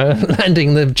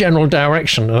landing the general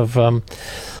direction of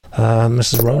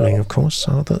Mrs. Rowling, of course,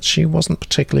 are that she wasn't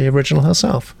particularly original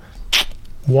herself.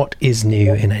 What is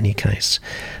new in any case?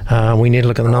 We need to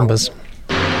look at the numbers.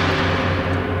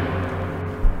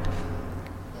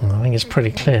 I think it's pretty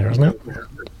clear, isn't it?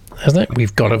 Isn't it?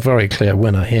 We've got a very clear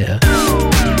winner here.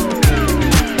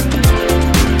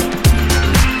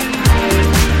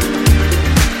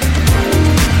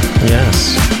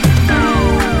 Yes.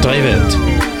 David,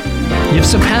 you've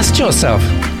surpassed yourself.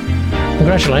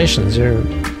 Congratulations, you're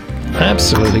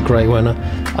absolutely great winner.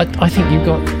 I think you've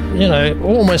got,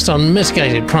 almost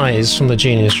unmitigated praise from the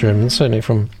Genius Room, and certainly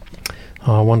from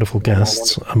our wonderful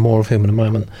guests, and more of whom in a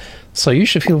moment. So you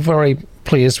should feel very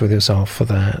pleased with yourself for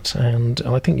that, and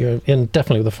I think you're in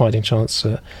definitely with a fighting chance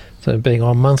of being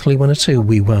our monthly winner too.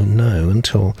 We won't know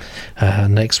until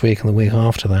next week and the week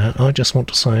after that. I just want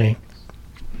to say,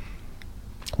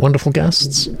 wonderful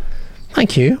guests,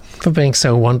 thank you for being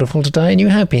so wonderful today. And you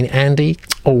have been, Andy,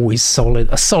 always solid,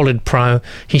 a solid pro.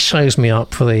 He shows me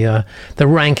up for the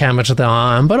rank amateur that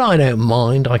I am, but I don't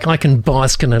mind. I can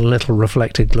bask in a little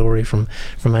reflected glory from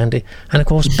Andy. And of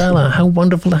course, Bella, how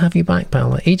wonderful to have you back,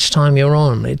 Bella. Each time you're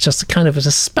on, it's just it's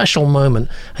a special moment,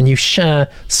 and you share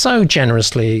so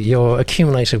generously your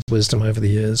accumulated wisdom over the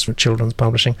years with children's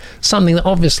publishing, something that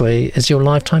obviously is your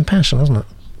lifetime passion, isn't it?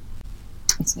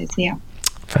 It is, yeah.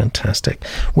 Fantastic.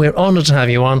 We're honoured to have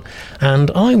you on,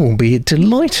 and I will be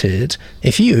delighted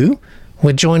if you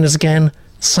would join us again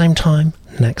same time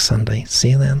next Sunday. See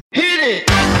you then. Hit it!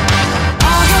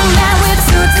 All young men with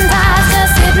suits and ties,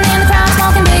 just sitting in the crowd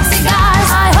smoking big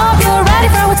cigars. I hope you're ready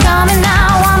for what's coming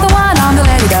now. I'm the one on the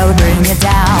lady that will bring it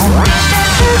down.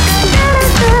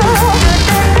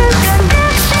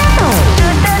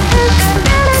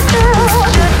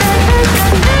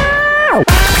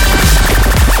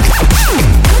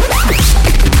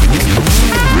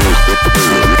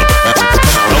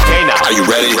 Okay, now. Are you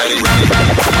ready?